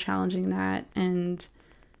like people challenging that and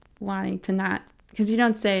wanting to not, because you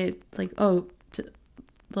don't say like, oh,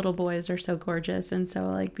 little boys are so gorgeous and so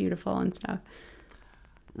like beautiful and stuff.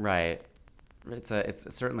 Right. It's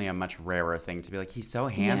certainly a much rarer thing to be like, he's so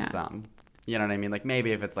handsome. You know what I mean? Like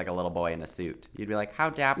maybe if it's like a little boy in a suit, you'd be like,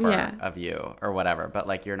 how dapper of you or whatever. But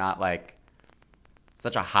like you're not like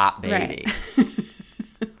such a hot baby. Right.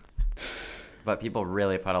 But people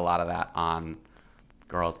really put a lot of that on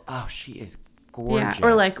girls. Oh, she is gorgeous. Yeah,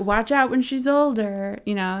 or like watch out when she's older,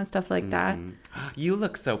 you know, stuff like that. You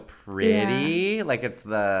look so pretty. Yeah. Like it's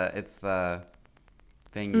the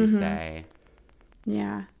thing you say.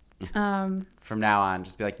 Yeah. From now on,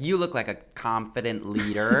 just be like, you look like a confident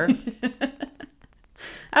leader.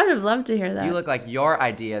 I would have loved to hear that. You look like your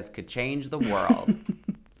ideas could change the world.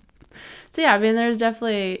 So yeah, I mean, there's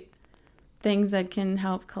definitely things that can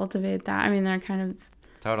help cultivate that. I mean, they're kind of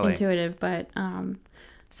totally intuitive, but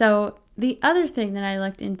so the other thing that I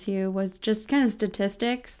looked into was just kind of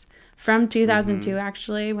statistics from 2002,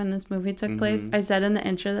 actually, when this movie took place. I said in the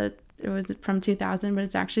intro that it was from 2000, but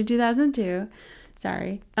it's actually 2002.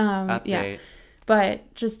 Sorry. Update. Yeah.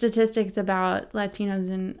 But just statistics about Latinos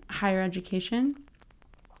in higher education.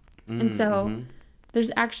 And so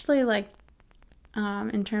there's actually like,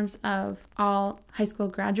 in terms of all high school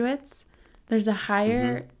graduates, there's a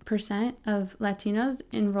higher percent of Latinos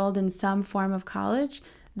enrolled in some form of college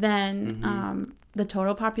than the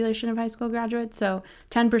total population of high school graduates. So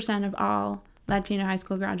 10% of all Latino high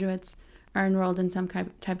school graduates are enrolled in some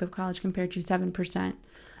type of college compared to 7%.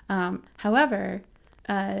 However,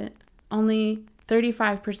 only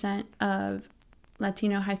 35% of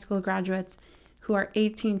Latino high school graduates who are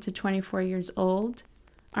 18 to 24 years old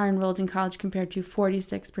are enrolled in college compared to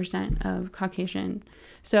 46% of Caucasian.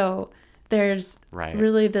 So there's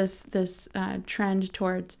really this trend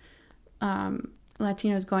towards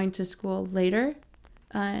Latinos going to school later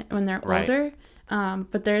when they're older.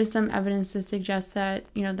 But there is some evidence to suggest that,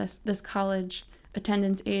 you know, this college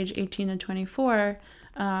attendance age, 18 to 24,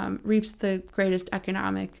 reaps the greatest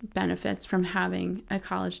economic benefits from having a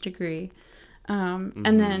college degree.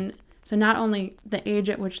 And then, so not only the age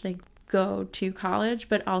at which they go to college,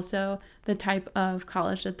 but also the type of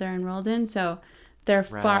college that they're enrolled in. So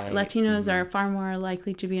Latinos are far more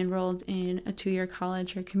likely to be enrolled in a 2-year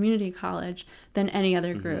college or community college than any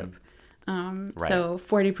other group. So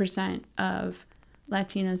 40% of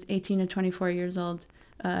Latinos 18 to 24 years old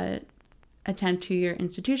attend 2-year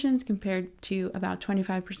institutions compared to about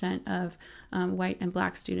 25% of white and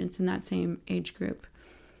black students in that same age group.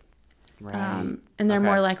 And they're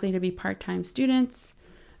more likely to be part-time students.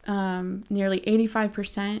 Nearly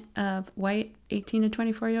 85% of white 18 to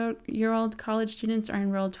 24-year-old college students are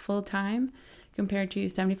enrolled full-time compared to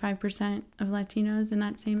 75% of Latinos in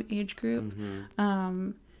that same age group.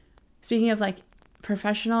 Speaking of like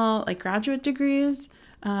professional, like graduate degrees,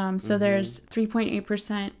 so there's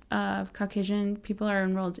 3.8% of Caucasian people are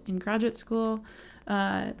enrolled in graduate school,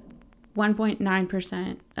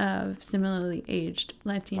 1.9% of similarly aged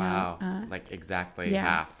Latino. Wow, like exactly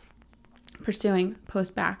half. Pursuing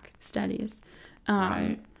post-bac studies.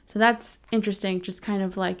 So that's interesting, just kind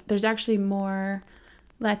of like there's actually more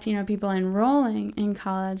Latino people enrolling in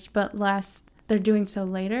college, but less, they're doing so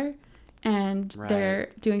later, and they're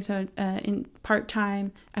doing so in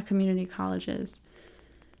part-time at community colleges.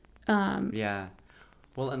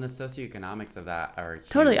 Well, and the socioeconomics of that are huge,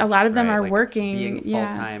 totally. A lot of them are like working. Being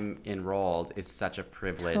full-time enrolled is such a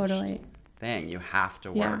privileged thing. You have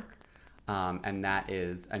to work. And that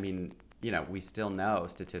is, I mean, you know, we still know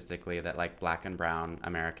statistically that like black and brown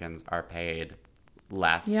Americans are paid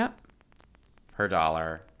less per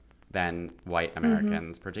dollar than white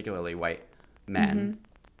Americans, particularly white men.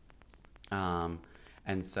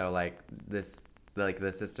 And so like the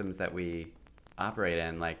systems that we operate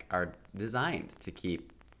in like are designed to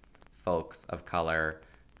keep folks of color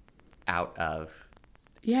out of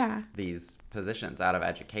these positions, out of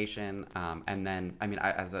education. And then, I mean,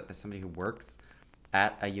 as somebody who works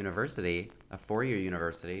at a university, a 4-year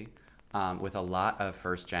university, with a lot of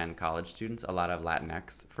first-gen college students, a lot of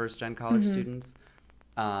Latinx first-gen college students,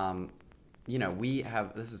 you know,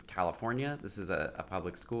 this is California, this is a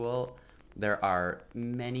public school. There are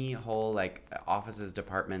many whole like offices,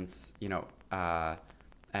 departments, you know,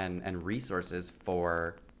 and resources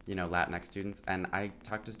for, you know, Latinx students. And I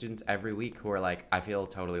talk to students every week who are like, I feel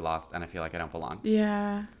totally lost and I feel like I don't belong.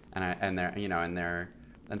 Yeah. And they're, you know,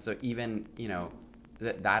 and so even, you know,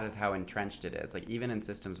 that is how entrenched it is. Like, even in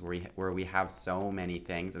systems where we have so many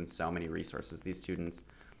things and so many resources, these students,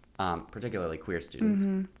 particularly queer students,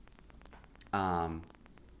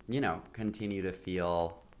 you know, continue to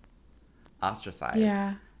feel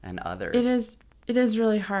ostracized and othered. It is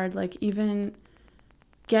really hard. Like, even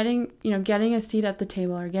getting a seat at the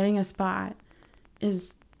table or getting a spot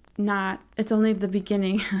is not, it's only the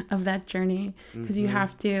beginning of that journey, because you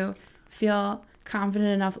have to feel confident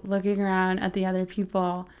enough looking around at the other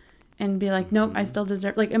people and be like, nope, I still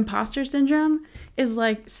deserve, like, imposter syndrome is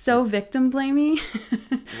like so victim blamey.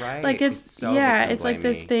 Right. Like, it's so it's like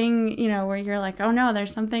this thing, you know, where you're like, oh no,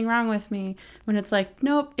 there's something wrong with me, when it's like,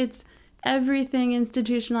 nope, it's everything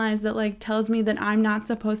institutionalized that like tells me that I'm not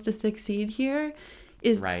supposed to succeed here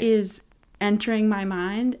is entering my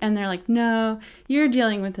mind, and they're like, no, you're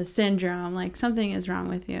dealing with a syndrome, like something is wrong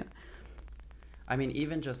with you. I mean,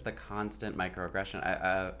 even just the constant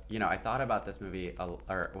microaggression. You know, I thought about this movie,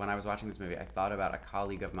 or when I was watching this movie, I thought about a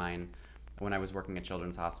colleague of mine when I was working at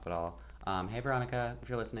Children's Hospital. Hey, Veronica, if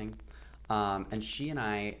you're listening. And she and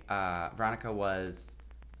I, Veronica was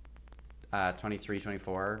 23,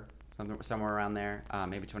 24, somewhere around there,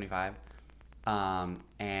 maybe 25,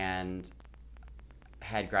 and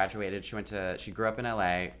had graduated. She grew up in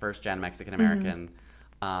LA, first gen Mexican American,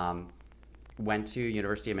 went to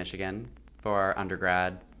University of Michigan for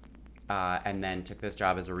undergrad, and then took this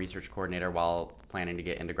job as a research coordinator while planning to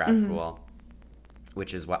get into grad school,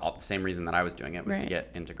 which is the same reason that I was doing it, was to get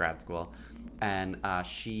into grad school. And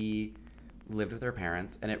she lived with her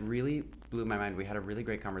parents, and it really blew my mind. We had a really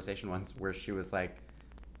great conversation once where she was like,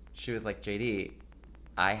 JD,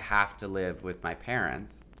 I have to live with my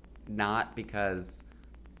parents, not because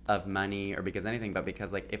of money or because anything, but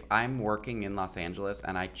because, like, if I'm working in Los Angeles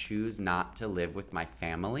and I choose not to live with my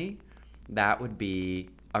family, that would be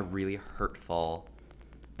a really hurtful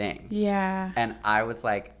thing. Yeah. And I was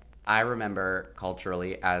like, I remember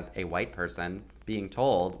culturally as a white person being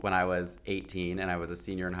told when I was 18 and I was a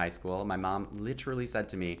senior in high school, my mom literally said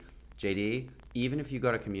to me, JD, even if you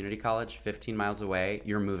go to community college 15 miles away,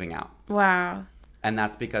 you're moving out. Wow. And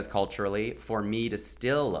that's because culturally, for me to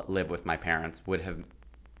still live with my parents would have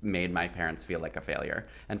made my parents feel like a failure.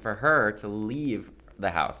 And for her to leave the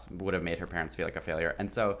house would have made her parents feel like a failure.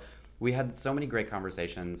 And so we had so many great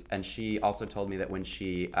conversations. And she also told me that when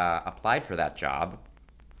she applied for that job,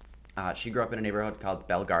 she grew up in a neighborhood called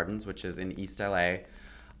Bell Gardens, which is in East LA,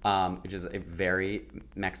 which is a very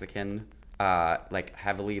Mexican, like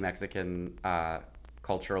heavily Mexican,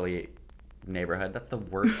 culturally neighborhood. That's the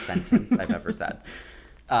worst sentence I've ever said.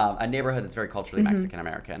 A neighborhood that's very culturally Mexican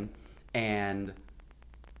American. And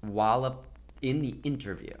while in the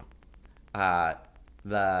interview, our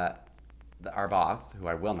boss, who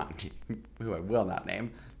I will not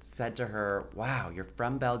name, said to her, "Wow, you're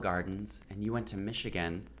from Bell Gardens and you went to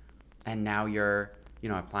Michigan, and now you're, you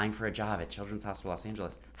know, applying for a job at Children's Hospital Los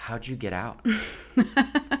Angeles. How'd you get out?"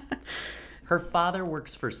 Her father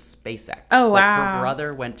works for SpaceX. Oh, wow. Like, her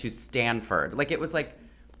brother went to Stanford. Like, it was like,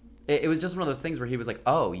 it was just one of those things where he was like,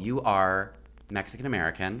 oh, you are Mexican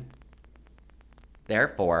American.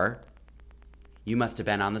 Therefore, you must have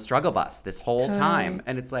been on the struggle bus this whole time.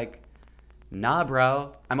 And it's like, nah,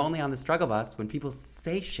 bro. I'm only on the struggle bus when people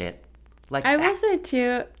say shit like I that. will say,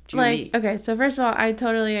 too, like, okay, so first of all, I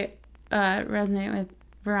totally resonate with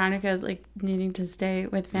Veronica's, like, needing to stay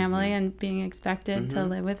with family and being expected to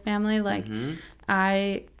live with family. Like,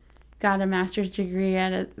 I got a master's degree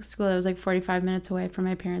at a school that was, like, 45 minutes away from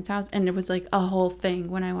my parents' house, and it was, like, a whole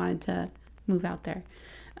thing when I wanted to move out there.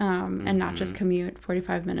 And not just commute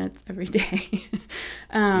 45 minutes every day.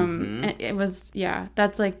 It was,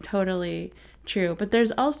 that's, like, totally true. But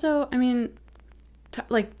there's also, I mean,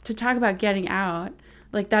 to talk about getting out,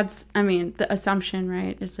 like, that's, I mean, the assumption,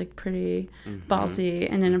 right, is, like, pretty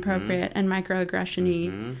ballsy and inappropriate and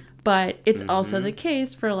microaggression-y. But it's also the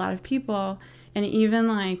case for a lot of people. And even,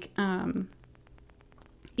 like,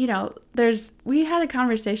 you know, we had a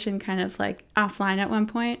conversation kind of, like, offline at one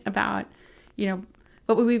point about, you know,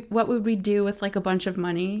 what would we do with, like, a bunch of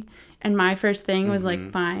money? And my first thing was,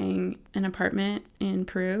 like, buying an apartment in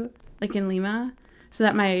Peru, like, in Lima, so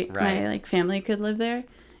that my like, family could live there.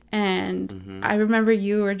 And I remember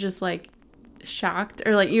you were just, like, shocked,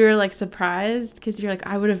 or, like, you were, like, surprised, because you're like,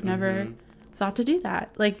 I would have never thought to do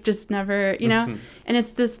that. Like, just never, you know? And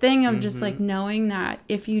it's this thing of just, like, knowing that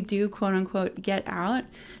if you do, quote unquote, get out,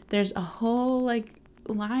 there's a whole, like,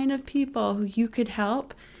 line of people who you could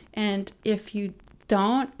help. And if you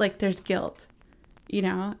don't, like, there's guilt, you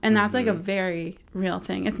know, and that's like a very real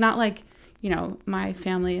thing. It's not like, you know, my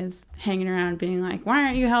family is hanging around being like, why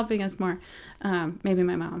aren't you helping us more? Maybe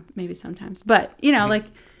my mom, maybe sometimes, but you know, like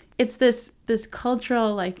it's this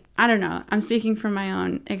cultural, like, I don't know, I'm speaking from my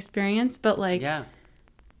own experience, but like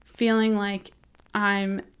feeling like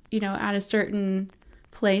I'm, you know, at a certain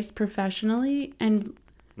place professionally and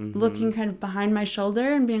looking kind of behind my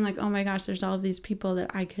shoulder and being like, oh my gosh, there's all of these people that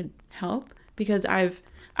I could help because I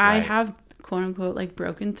have quote unquote like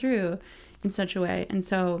broken through in such a way. And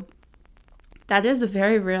so that is a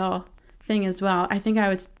very real thing as well. I think I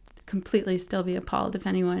would completely still be appalled if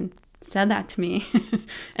anyone said that to me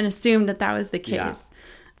and assumed that that was the case.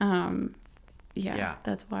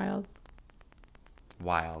 That's wild.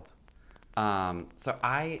 So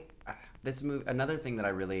this movie, another thing that I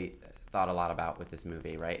really thought a lot about with this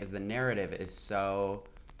movie, right, is the narrative is so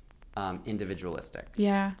individualistic.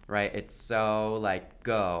 Yeah. Right? It's so like,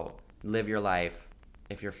 go, live your life.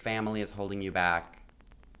 If your family is holding you back,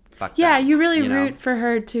 fuck them, you really you know? root for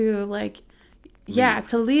her to like,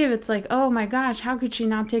 to leave. It's like, oh my gosh, how could she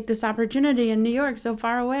not take this opportunity in New York so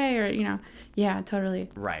far away? Or, you know, totally.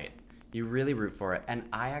 Right. You really root for it. And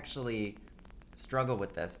I actually struggle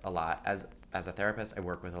with this a lot. As a therapist, I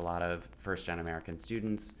work with a lot of first-gen American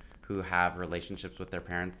students who have relationships with their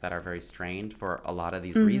parents that are very strained for a lot of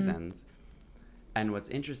these reasons. And what's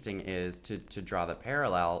interesting is to draw the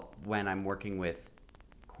parallel when I'm working with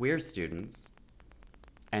queer students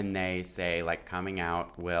and they say like coming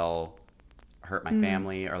out will hurt my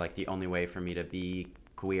family, or like the only way for me to be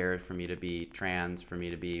queer, for me to be trans, for me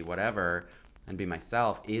to be whatever and be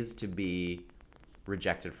myself is to be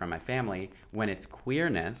rejected from my family. When it's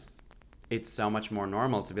queerness, it's so much more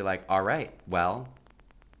normal to be like, all right, well,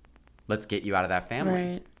 let's get you out of that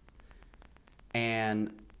family. Right.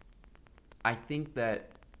 And I think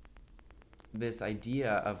that this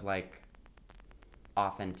idea of like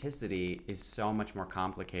authenticity is so much more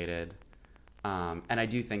complicated. And I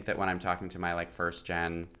do think that when I'm talking to my like first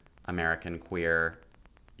gen American queer,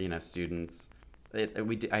 you know, students,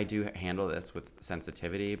 I do handle this with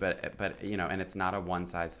sensitivity, but you know, and it's not a one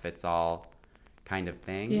size fits all kind of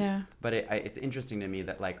thing. Yeah. But it's interesting to me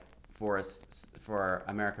that like for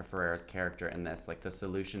America Ferrera's character in this, like the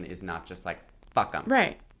solution is not just like fuck them.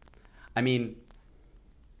 Right. I mean,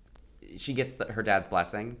 she gets her dad's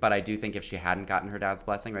blessing, but I do think if she hadn't gotten her dad's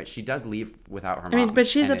blessing, right, she does leave without her mom. I mean, but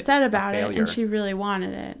she's upset about it, and she really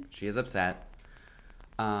wanted it. She is upset.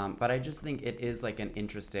 But I just think it is like an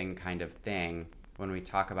interesting kind of thing when we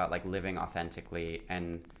talk about like living authentically,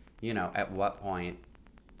 and, you know, at what point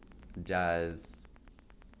does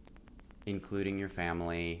including your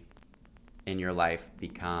family in your life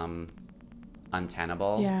become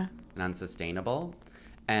untenable and unsustainable?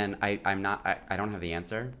 And I don't have the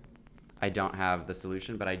answer. I don't have the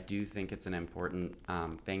solution, but I do think it's an important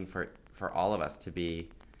thing for all of us to be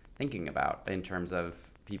thinking about in terms of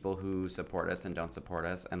people who support us and don't support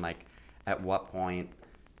us, and like at what point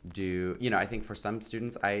do, you know, I think for some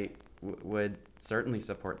students I would certainly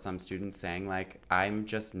support some students saying like, I'm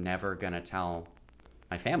just never gonna tell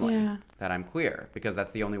my family that I'm queer, because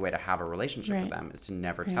that's the only way to have a relationship with them, is to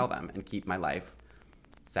never tell them and keep my life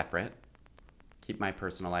separate, keep my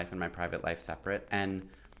personal life and my private life separate. And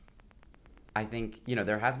I think, you know,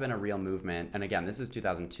 there has been a real movement, and again, this is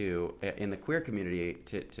 2002, in the queer community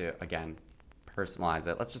to again, personalize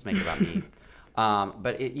it. Let's just make it about me.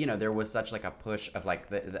 But it, you know, there was such like a push of like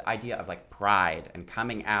the idea of like pride and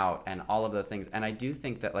coming out and all of those things. And I do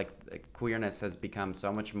think that like queerness has become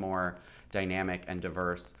so much more dynamic and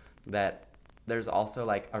diverse that there's also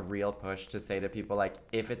like a real push to say to people like,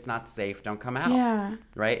 if it's not safe, don't come out. Yeah.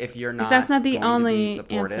 Right? If you're not, if that's not the going to only be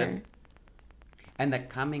supported, answer. And that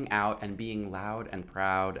coming out and being loud and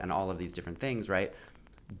proud and all of these different things, right,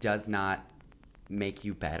 does not make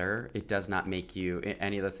you better. It does not make you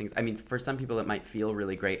any of those things. I mean, for some people it might feel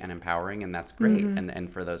really great and empowering, and that's great.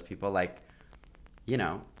 And for those people, like, you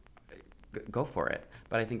know, go for it.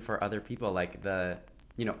 But I think for other people, like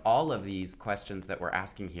you know, all of these questions that we're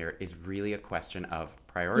asking here is really a question of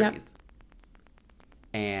priorities.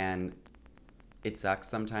 And it sucks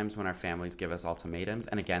sometimes when our families give us ultimatums.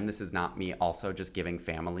 And again, this is not me also just giving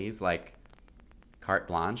families like carte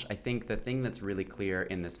blanche. I think the thing that's really clear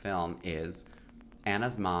in this film is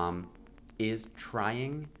Anna's mom is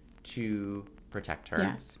trying to protect her.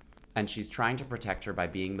 Yes. And she's trying to protect her by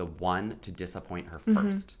being the one to disappoint her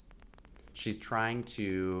first. She's trying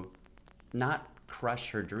to not crush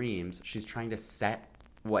her dreams. She's trying to set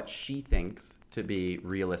what she thinks to be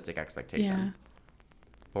realistic expectations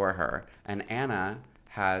for her. And Anna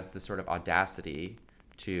has the sort of audacity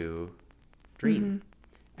to dream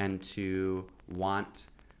and to want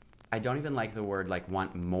I don't even like the word like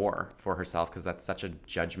want more for herself, because that's such a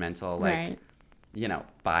judgmental, like, Right. you know,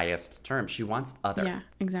 biased term. She wants other. Yeah,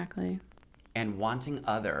 exactly. And wanting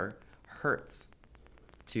other hurts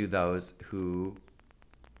to those who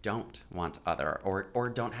don't want other, or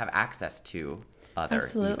don't have access to other.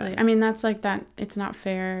 Absolutely. Even. I mean, that's like that it's not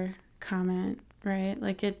fair comment, right?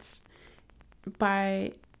 Like, it's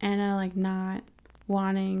by Anna like not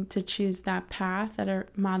wanting to choose that path that her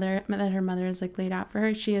mother has like laid out for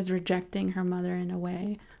her, she is rejecting her mother in a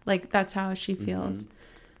way. Like, that's how she feels.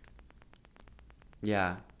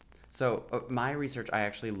 Yeah. So my research, I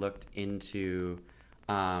actually looked into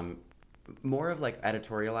more of like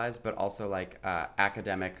editorialized, but also like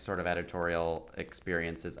academic sort of editorial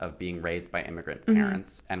experiences of being raised by immigrant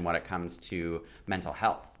parents and when it comes to mental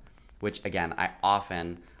health, which again, I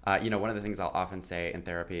often, one of the things I'll often say in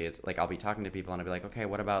therapy is like, I'll be talking to people and I'll be like, okay,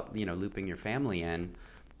 what about, looping your family in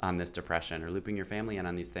on this depression, or looping your family in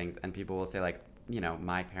on these things? And people will say like,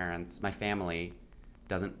 my family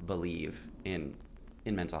doesn't believe in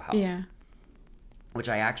mental health. Yeah. Which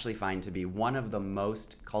I actually find to be one of the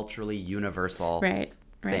most culturally universal Right.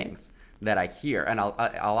 things that I hear. And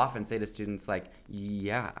I'll often say to students like,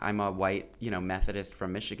 yeah, I'm a white, Methodist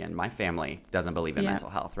from Michigan. My family doesn't believe in mental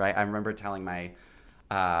health, right? I remember telling my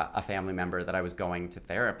a family member that I was going to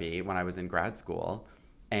therapy when I was in grad school,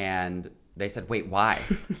 and they said, wait, why?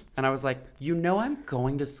 And I was like, I'm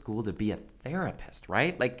going to school to be a therapist,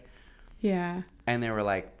 right? Like, yeah. And they were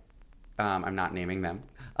like, I'm not naming them,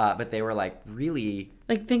 but they were like really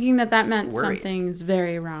like thinking that meant worried. Something's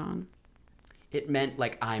very wrong. It meant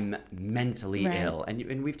like I'm mentally ill,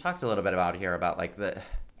 and we've talked a little bit about here about like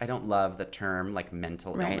I don't love the term like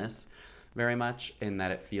mental illness very much, in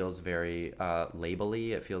that it feels very label-y,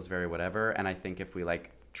 it feels very whatever. And I think if we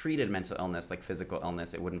like treated mental illness like physical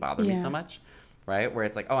illness, it wouldn't bother me so much, right? Where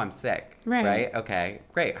it's like, oh, I'm sick, right? Okay,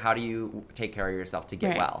 great. How do you take care of yourself to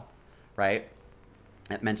get well, right?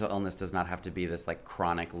 Mental illness does not have to be this like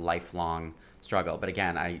chronic, lifelong struggle. But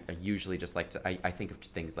again, I usually just like to, I think of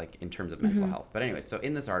things like in terms of mental health. But anyway, so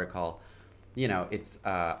in this article, it's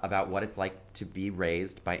about what it's like to be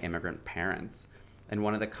raised by immigrant parents. And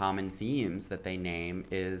one of the common themes that they name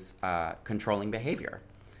is controlling behavior.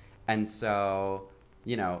 And so,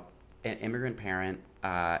 an immigrant parent,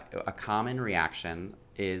 a common reaction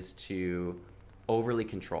is to overly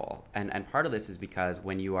control. And part of this is because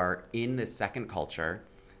when you are in this second culture,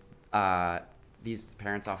 these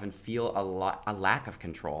parents often feel a lack of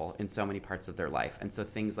control in so many parts of their life. And so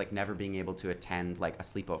things like never being able to attend like a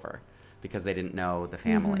sleepover because they didn't know the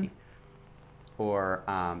family. Or,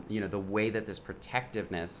 the way that this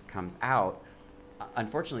protectiveness comes out,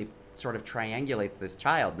 unfortunately, sort of triangulates this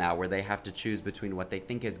child now, where they have to choose between what they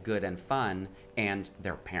think is good and fun and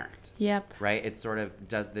their parent. Yep. Right? It sort of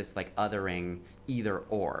does this like othering either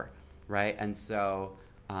or, right? And so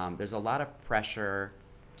there's a lot of pressure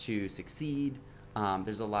to succeed.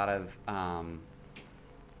 There's a lot of,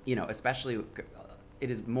 especially it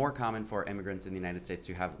is more common for immigrants in the United States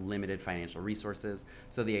to have limited financial resources.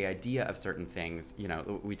 So the idea of certain things,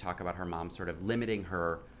 we talk about her mom sort of limiting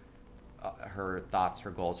her thoughts, her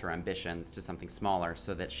goals, her ambitions to something smaller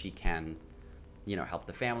so that she can, help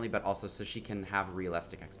the family, but also so she can have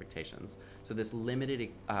realistic expectations. So this limited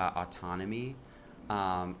autonomy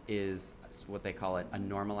is what they call it, a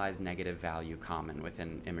normalized negative value common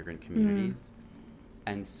within immigrant communities.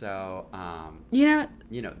 And so,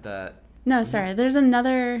 No, sorry. There's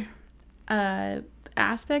another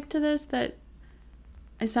aspect to this that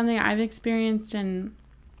is something I've experienced and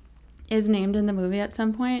is named in the movie at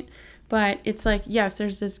some point. But it's like, yes,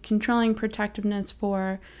 there's this controlling protectiveness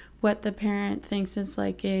for what the parent thinks is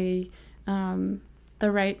like the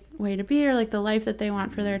right way to be, or like the life that they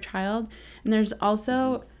want for their child. And there's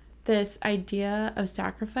also this idea of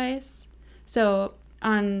sacrifice. So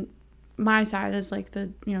on my side, as like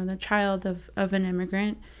the child of an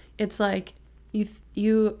immigrant, it's like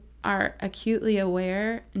you are acutely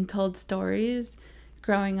aware and told stories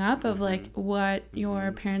growing up of like what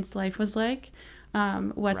your parents' life was like,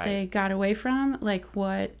 what they got away from, like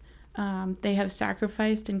what they have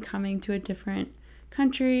sacrificed in coming to a different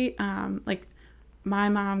country. Like my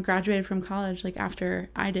mom graduated from college like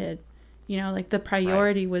after I did, like the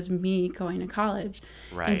priority was me going to college.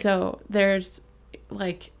 And so there's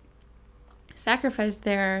like sacrifice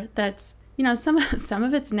there that's, some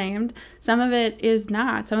of it's named, some of it is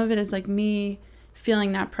not. Some of it is like me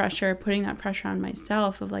feeling that pressure, putting that pressure on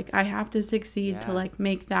myself of like, I have to succeed to like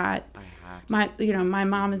make that. My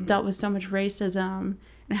mom has dealt with so much racism, and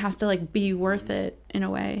it has to like be worth it in a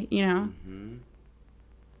way,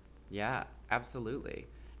 Yeah, absolutely.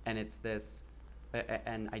 And it's this,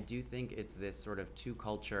 And I do think it's this sort of two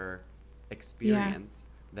culture experience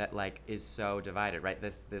that like is so divided, right?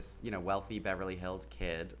 This wealthy Beverly Hills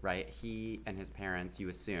kid, right? He and his parents, you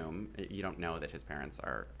assume, you don't know that his parents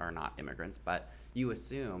are not immigrants, but you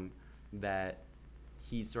assume that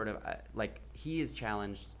he's sort of like he is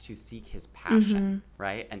challenged to seek his passion,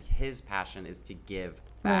 right? And his passion is to give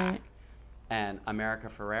back. Right. And America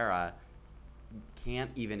Ferrera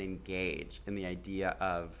can't even engage in the idea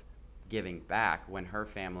of giving back when her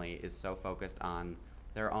family is so focused on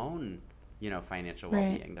their own, financial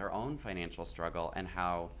well-being, their own financial struggle, and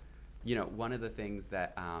how, one of the things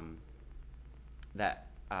that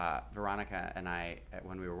Veronica and I,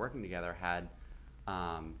 when we were working together, had,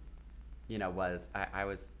 was I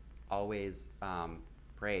was always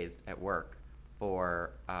praised at work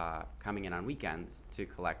for coming in on weekends to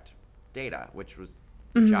collect data, which was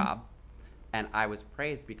the job. And I was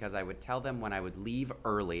praised because I would tell them when I would leave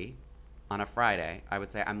early on a Friday, I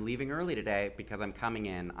would say, I'm leaving early today because I'm coming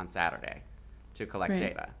in on Saturday to collect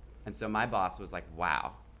data. And so my boss was like,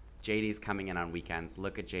 wow, JD's coming in on weekends.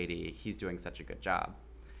 Look at JD. He's doing such a good job.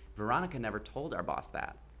 Veronica never told our boss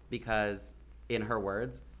that because, in her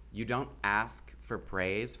words, you don't ask for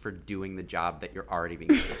praise for doing the job that you're already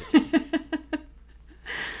being paid to do.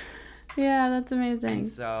 Yeah, that's amazing. And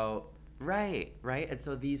so, right. And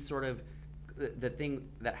so these sort of, the thing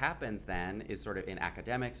that happens then is sort of in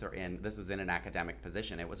academics or this was in an academic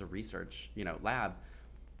position. It was a research, lab.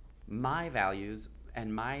 My values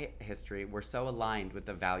and my history were so aligned with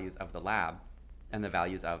the values of the lab and the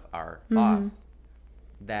values of our boss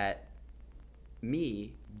that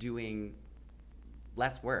me doing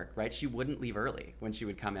less work, right? She wouldn't leave early when she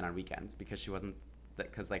would come in on weekends because she wasn't,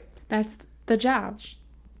 because like that's the job.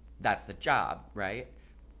 That's the job, right?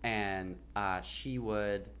 And she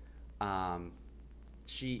would,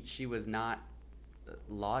 she was not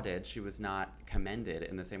lauded. She was not commended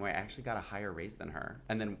in the same way. I actually got a higher raise than her.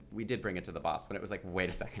 And then we did bring it to the boss, but it was like, wait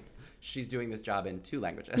a second. She's doing this job in 2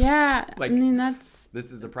 languages. Yeah. Like, I mean, this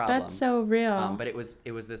is a problem. That's so real. But it was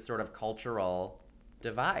this sort of cultural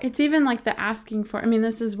divide. It's even like the asking for, I mean,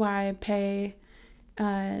 this is why pay,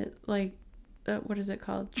 what is it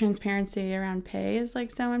called? Transparency around pay is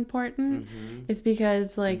like so important. It's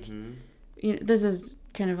because like, this is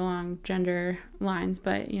kind of along gender lines,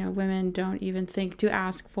 but women don't even think to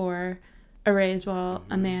ask for a raise while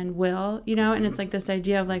a man will, and it's like this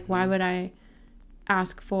idea of like, why would I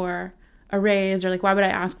ask for a raise, or like, why would I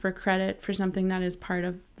ask for credit for something that is part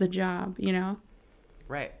of the job,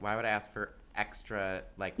 Right. Why would I ask for extra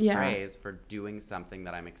praise for doing something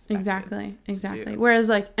that I'm expected Exactly. to do? Whereas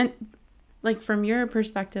like from your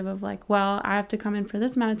perspective of like, well, I have to come in for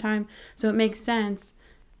this amount of time, so it makes sense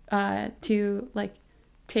to like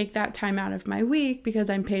take that time out of my week because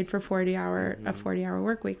I'm paid for a 40-hour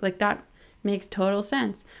work week. Like that makes total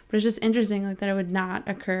sense. But it's just interesting like that it would not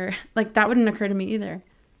occur. Like that wouldn't occur to me either.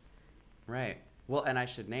 Right. Well, and I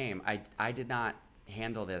should name, I did not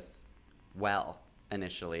handle this well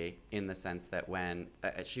initially, in the sense that when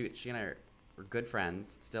she and I were good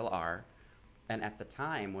friends, still are. And at the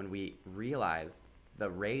time when we realized the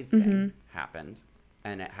raise thing happened,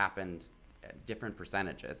 and it happened at different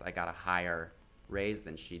percentages, I got a higher raise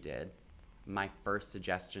than she did. My first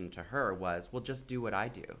suggestion to her was, well, just do what I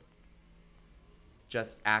do.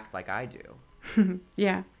 Just act like I do.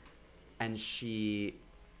 Yeah. And she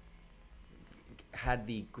had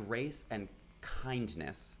the grace and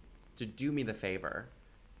kindness to do me the favor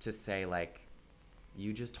to say, like,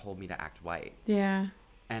 you just told me to act white. Yeah.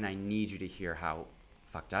 And I need you to hear how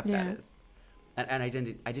fucked up that is. And I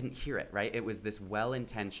didn't hear it, right? It was this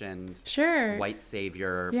well-intentioned white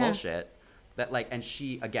savior bullshit that like, and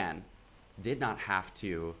she, again, did not have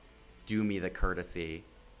to do me the courtesy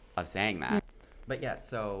of saying that. Yeah. But yeah,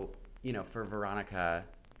 so, for Veronica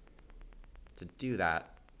to do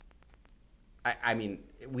that, I mean,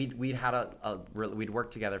 we'd had we'd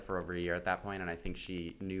worked together for over a year at that point, and I think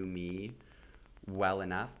she knew me well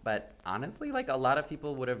enough. But honestly, like, a lot of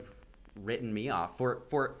people would have written me off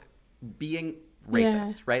for being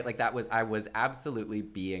racist, right? Like I was absolutely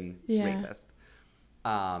being racist.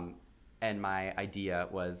 And my idea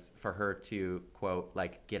was for her to, quote,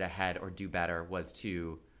 like, get ahead or do better, was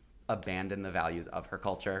to abandon the values of her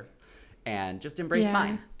culture and just embrace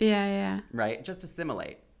mine. Yeah. Right? Just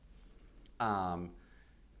assimilate. And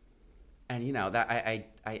that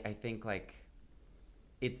I think like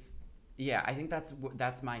it's, I think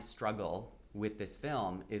that's my struggle with this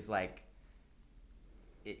film is like,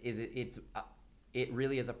 it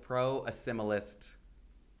really is a pro-assimilist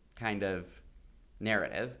kind of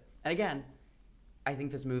narrative. And again, I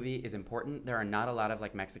think this movie is important. There are not a lot of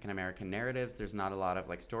like Mexican American narratives. There's not a lot of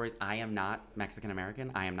like stories. I am not Mexican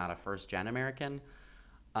American. I am not a first gen American.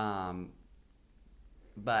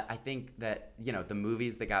 But I think that, the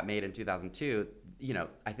movies that got made in 2002,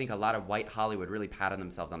 I think a lot of white Hollywood really patted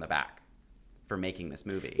themselves on the back for making this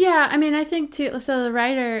movie. Yeah, I mean, I think too. So the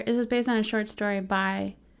writer, it was based on a short story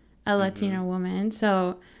by a Latino woman.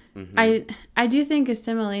 So I do think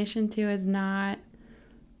assimilation too is not.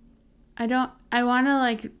 I want to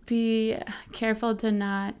like be careful to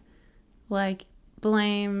not like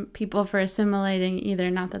blame people for assimilating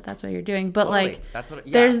either. Not that that's what you're doing, but Totally. like That's what,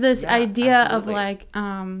 there's this idea absolutely.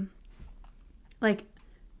 of like,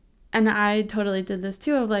 and I totally did this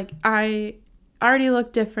too, of like, I already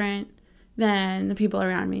look different than the people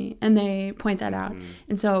around me, and they point that out.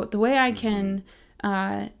 And so the way I can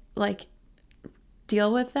like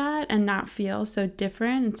deal with that and not feel so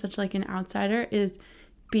different and such like an outsider is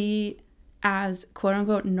be as quote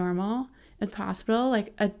unquote normal as possible,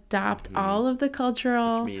 like adopt all of the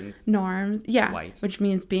cultural norms. Yeah, white. Which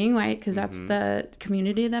means being white, because that's the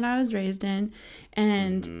community that I was raised in.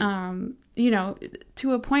 And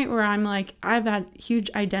to a point where I'm like, I've had huge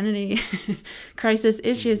identity crisis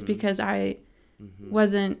issues because I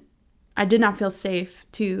did not feel safe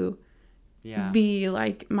to be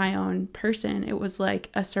like my own person. It was like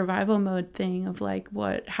a survival mode thing of like,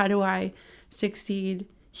 how do I succeed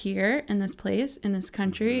here in this place, in this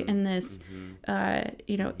country, in this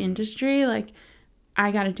industry? Like,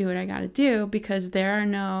 I got to do what I got to do, because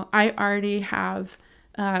I already have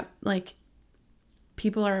like,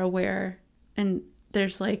 people are aware, and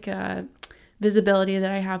there's like a visibility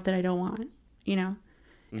that I have that I don't want,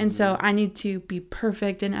 and so I need to be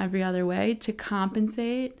perfect in every other way to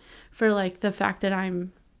compensate for like the fact that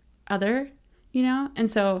I'm other, and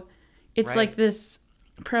so it's like this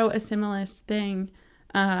pro-assimilist thing.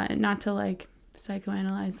 Not to like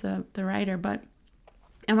psychoanalyze the writer, but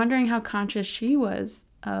I'm wondering how conscious she was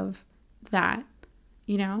of that,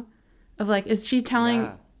 of like, is she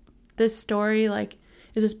telling this story? Like,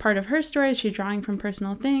 is this part of her story? Is she drawing from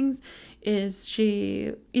personal things? Is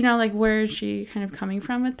she, like, where is she kind of coming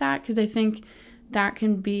from with that? Because I think that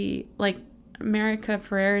can be like America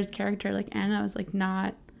Ferrera's character, like Anna, was like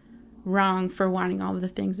not wrong for wanting all of the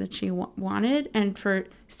things that she wanted, and for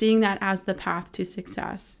seeing that as the path to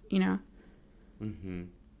success,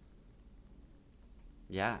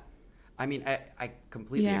 Yeah. I mean, I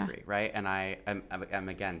completely agree, right? And I'm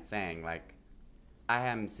again saying, like, I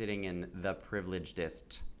am sitting in the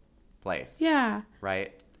privilegedest place. Yeah.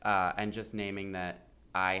 Right? And just naming that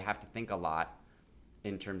I have to think a lot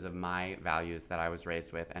in terms of my values that I was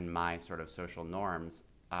raised with and my sort of social norms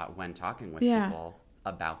when talking with people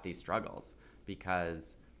about these struggles,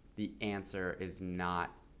 because the answer is not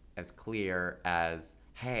as clear as,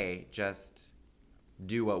 hey, just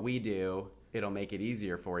do what we do, it'll make it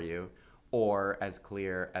easier for you, or as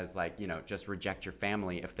clear as like, just reject your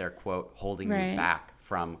family if they're, quote, holding you back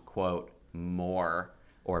from, quote, more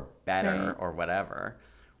or better or whatever,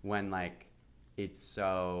 when like it's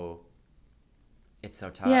so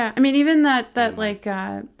tough. Yeah, I mean, even that like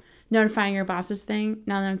notifying your bosses thing,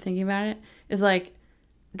 now that I'm thinking about it, is like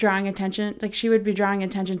drawing attention. Like, she would be drawing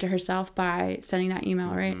attention to herself by sending that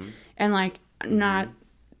email, right? And like not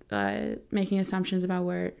making assumptions about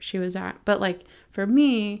where she was at. But like for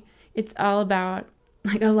me, it's all about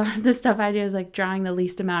like, a lot of the stuff I do is like drawing the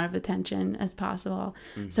least amount of attention as possible.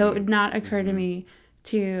 So it would not occur to me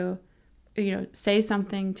to say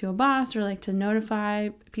something to a boss, or like to notify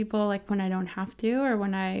people like when I don't have to, or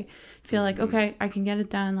when I feel like, okay, I can get it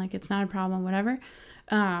done, like it's not a problem, whatever.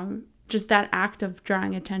 Just that act of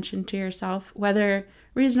drawing attention to yourself, whether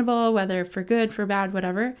reasonable, whether for good, for bad,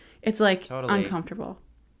 whatever, it's like uncomfortable.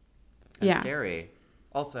 And scary.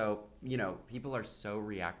 Also, people are so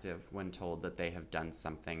reactive when told that they have done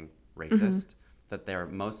something racist that they're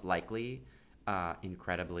most likely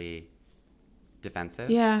incredibly defensive.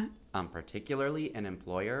 Yeah. Particularly an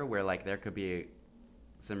employer where like there could be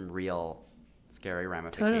some real scary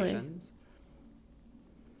ramifications.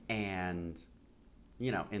 Totally. And,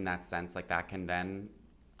 in that sense, like that can then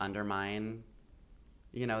undermine,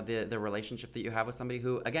 the relationship that you have with somebody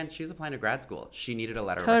who, again, she was applying to grad school. She needed a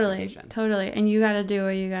letter of recommendation. Totally. And you got to do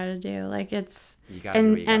what you got to do. Like it's,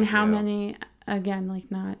 and how many, again, like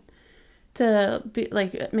not to be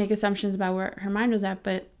like make assumptions about where her mind was at,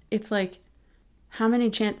 but it's like, how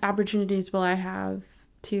many opportunities will I have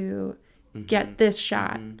to get this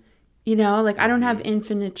shot? Like I don't have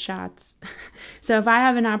infinite shots. So if I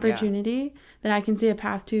have an opportunity that I can see a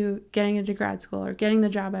path to getting into grad school or getting the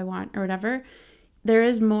job I want or whatever, there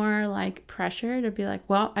is more like pressure to be like,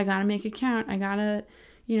 well, I got to make it count. I got to,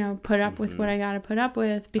 put up with what I got to put up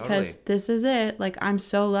with because this is it. Like, I'm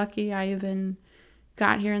so lucky I even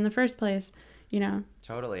got here in the first place,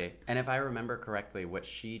 Totally. And if I remember correctly, what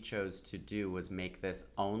she chose to do was make this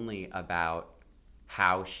only about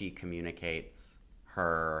how she communicates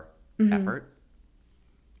her effort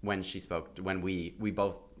when we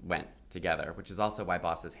both went together, which is also why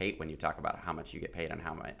bosses hate when you talk about how much you get paid and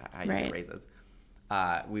how you get raises.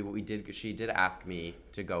 She did ask me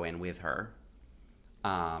to go in with her.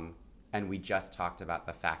 And we just talked about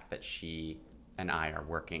the fact that she and I are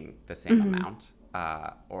working the same amount.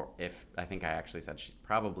 Or if I think I actually said she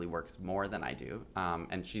probably works more than I do.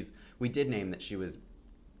 And we did name that she was,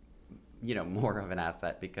 more of an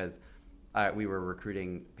asset because we were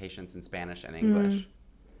recruiting patients in Spanish and English.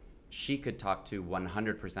 She could talk to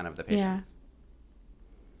 100% of the patients.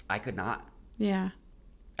 I could not. Yeah.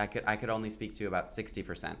 I could only speak to about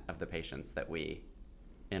 60% of the patients that we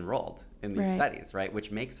enrolled in these studies, right? Which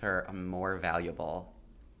makes her a more valuable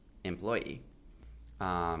employee.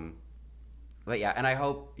 But yeah, and I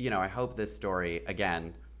hope this story,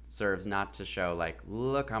 again, serves not to show, like,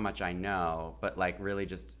 look how much I know, but, like, really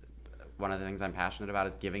just one of the things I'm passionate about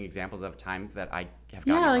is giving examples of times that I have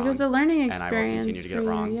gotten it wrong. It was a learning experience. And I will continue to get it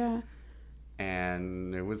wrong. Yeah.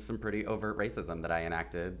 And it was some pretty overt racism that I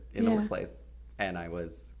enacted in the workplace. And I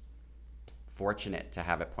was fortunate to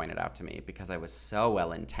have it pointed out to me because I was so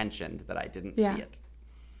well-intentioned that I didn't see it.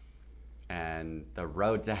 And the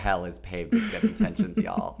road to hell is paved with good intentions,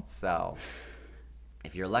 y'all. So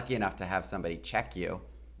if you're lucky enough to have somebody check you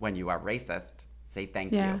when you are racist, say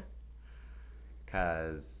thank you.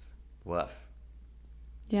 Because, woof.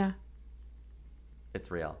 Yeah. It's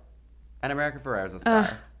real. And America Ferrera's a star.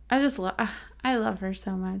 I love her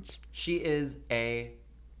so much. She is a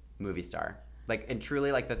movie star. Like, and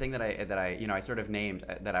truly, like, the thing that I sort of named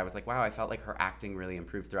that I was like, wow, I felt like her acting really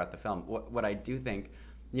improved throughout the film. What I do think,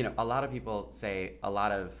 a lot of people say a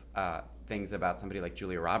lot of things about somebody like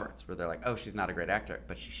Julia Roberts, where they're like, oh, she's not a great actor,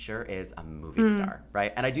 but she sure is a movie star,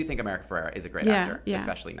 right? And I do think America Ferrera is a great actor,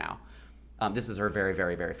 especially now. This is her very,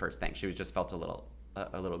 very, very first thing. She was just felt a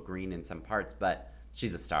little green in some parts, but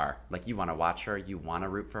she's a star. Like, you want to watch her, you want to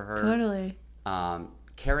root for her. Totally.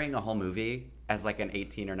 Carrying a whole movie as like an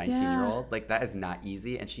 18 or 19-year-old, like, that is not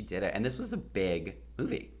easy, and she did it. And this was a big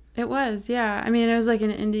movie. It was, yeah. I mean, it was like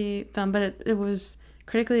an indie film, but it was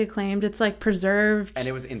critically acclaimed. It's like preserved. And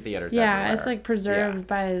it was in theaters everywhere. It's like preserved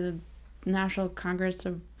by the National Congress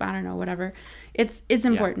of, I don't know, whatever. It's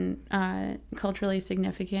important, culturally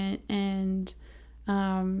significant, and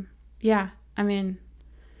I mean,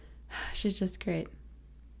 she's just great.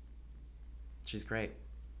 She's great.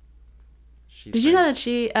 Did you know that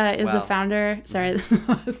she is the founder? Sorry, this is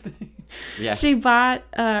the last thing. Yeah. She bought,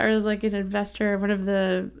 or was like an investor, one of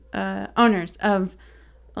the owners of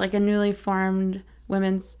like a newly formed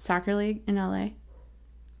women's soccer league in LA.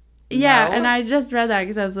 Yeah, and I just read that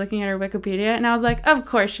because I was looking at her Wikipedia, and I was like, of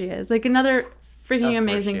course she is. Like, another freaking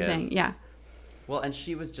amazing thing. Yeah. Well, and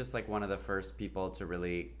she was just like one of the first people to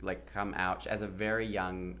really like come out as a very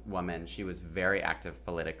young woman. She was very active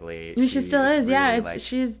politically. I mean, she still is. Really,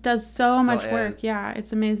 she does so much work. Yeah,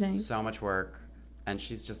 it's amazing. So much work, and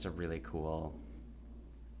she's just a really cool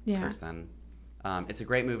person. It's a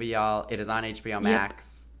great movie, y'all. It is on HBO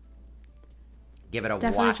Max. Give it a watch.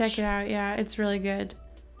 Definitely check it out. Yeah, it's really good.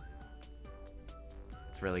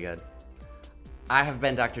 It's really good. I have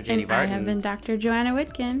been Dr. Janie Barton. I have been Dr. Joanna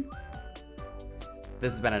Whitkin.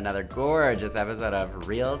 This has been another gorgeous episode of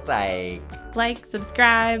Real Psych. Like,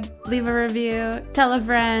 subscribe, leave a review, tell a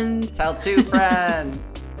friend. Tell 2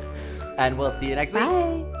 friends. And we'll see you next week.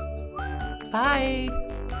 Bye. Bye.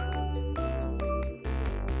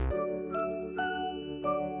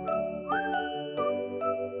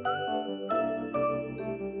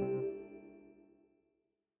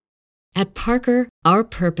 At Parker, our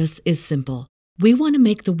purpose is simple. We want to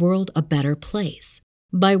make the world a better place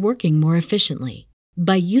by working more efficiently,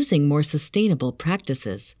 by using more sustainable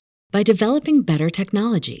practices, by developing better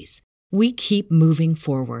technologies. We keep moving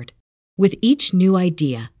forward. With each new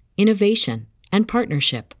idea, innovation, and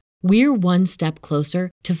partnership, we're one step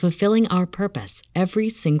closer to fulfilling our purpose every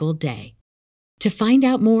single day. To find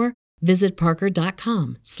out more, visit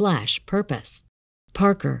parker.com/purpose.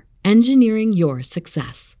 Parker, engineering your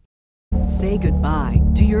success. Say goodbye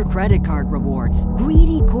to your credit card rewards.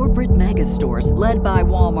 Greedy corporate mega stores, led by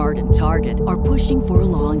Walmart and Target, are pushing for a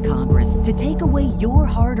law in Congress to take away your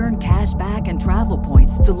hard-earned cash back and travel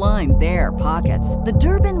points to line their pockets. The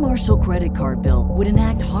Durbin-Marshall credit card bill would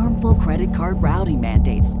enact harmful credit card routing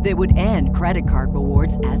mandates that would end credit card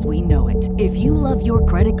rewards as we know it. If you love your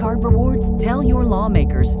credit card rewards, tell your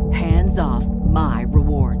lawmakers, hands off my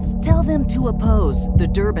rewards. Tell them them to oppose the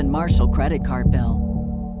Durbin Marshall credit card bill.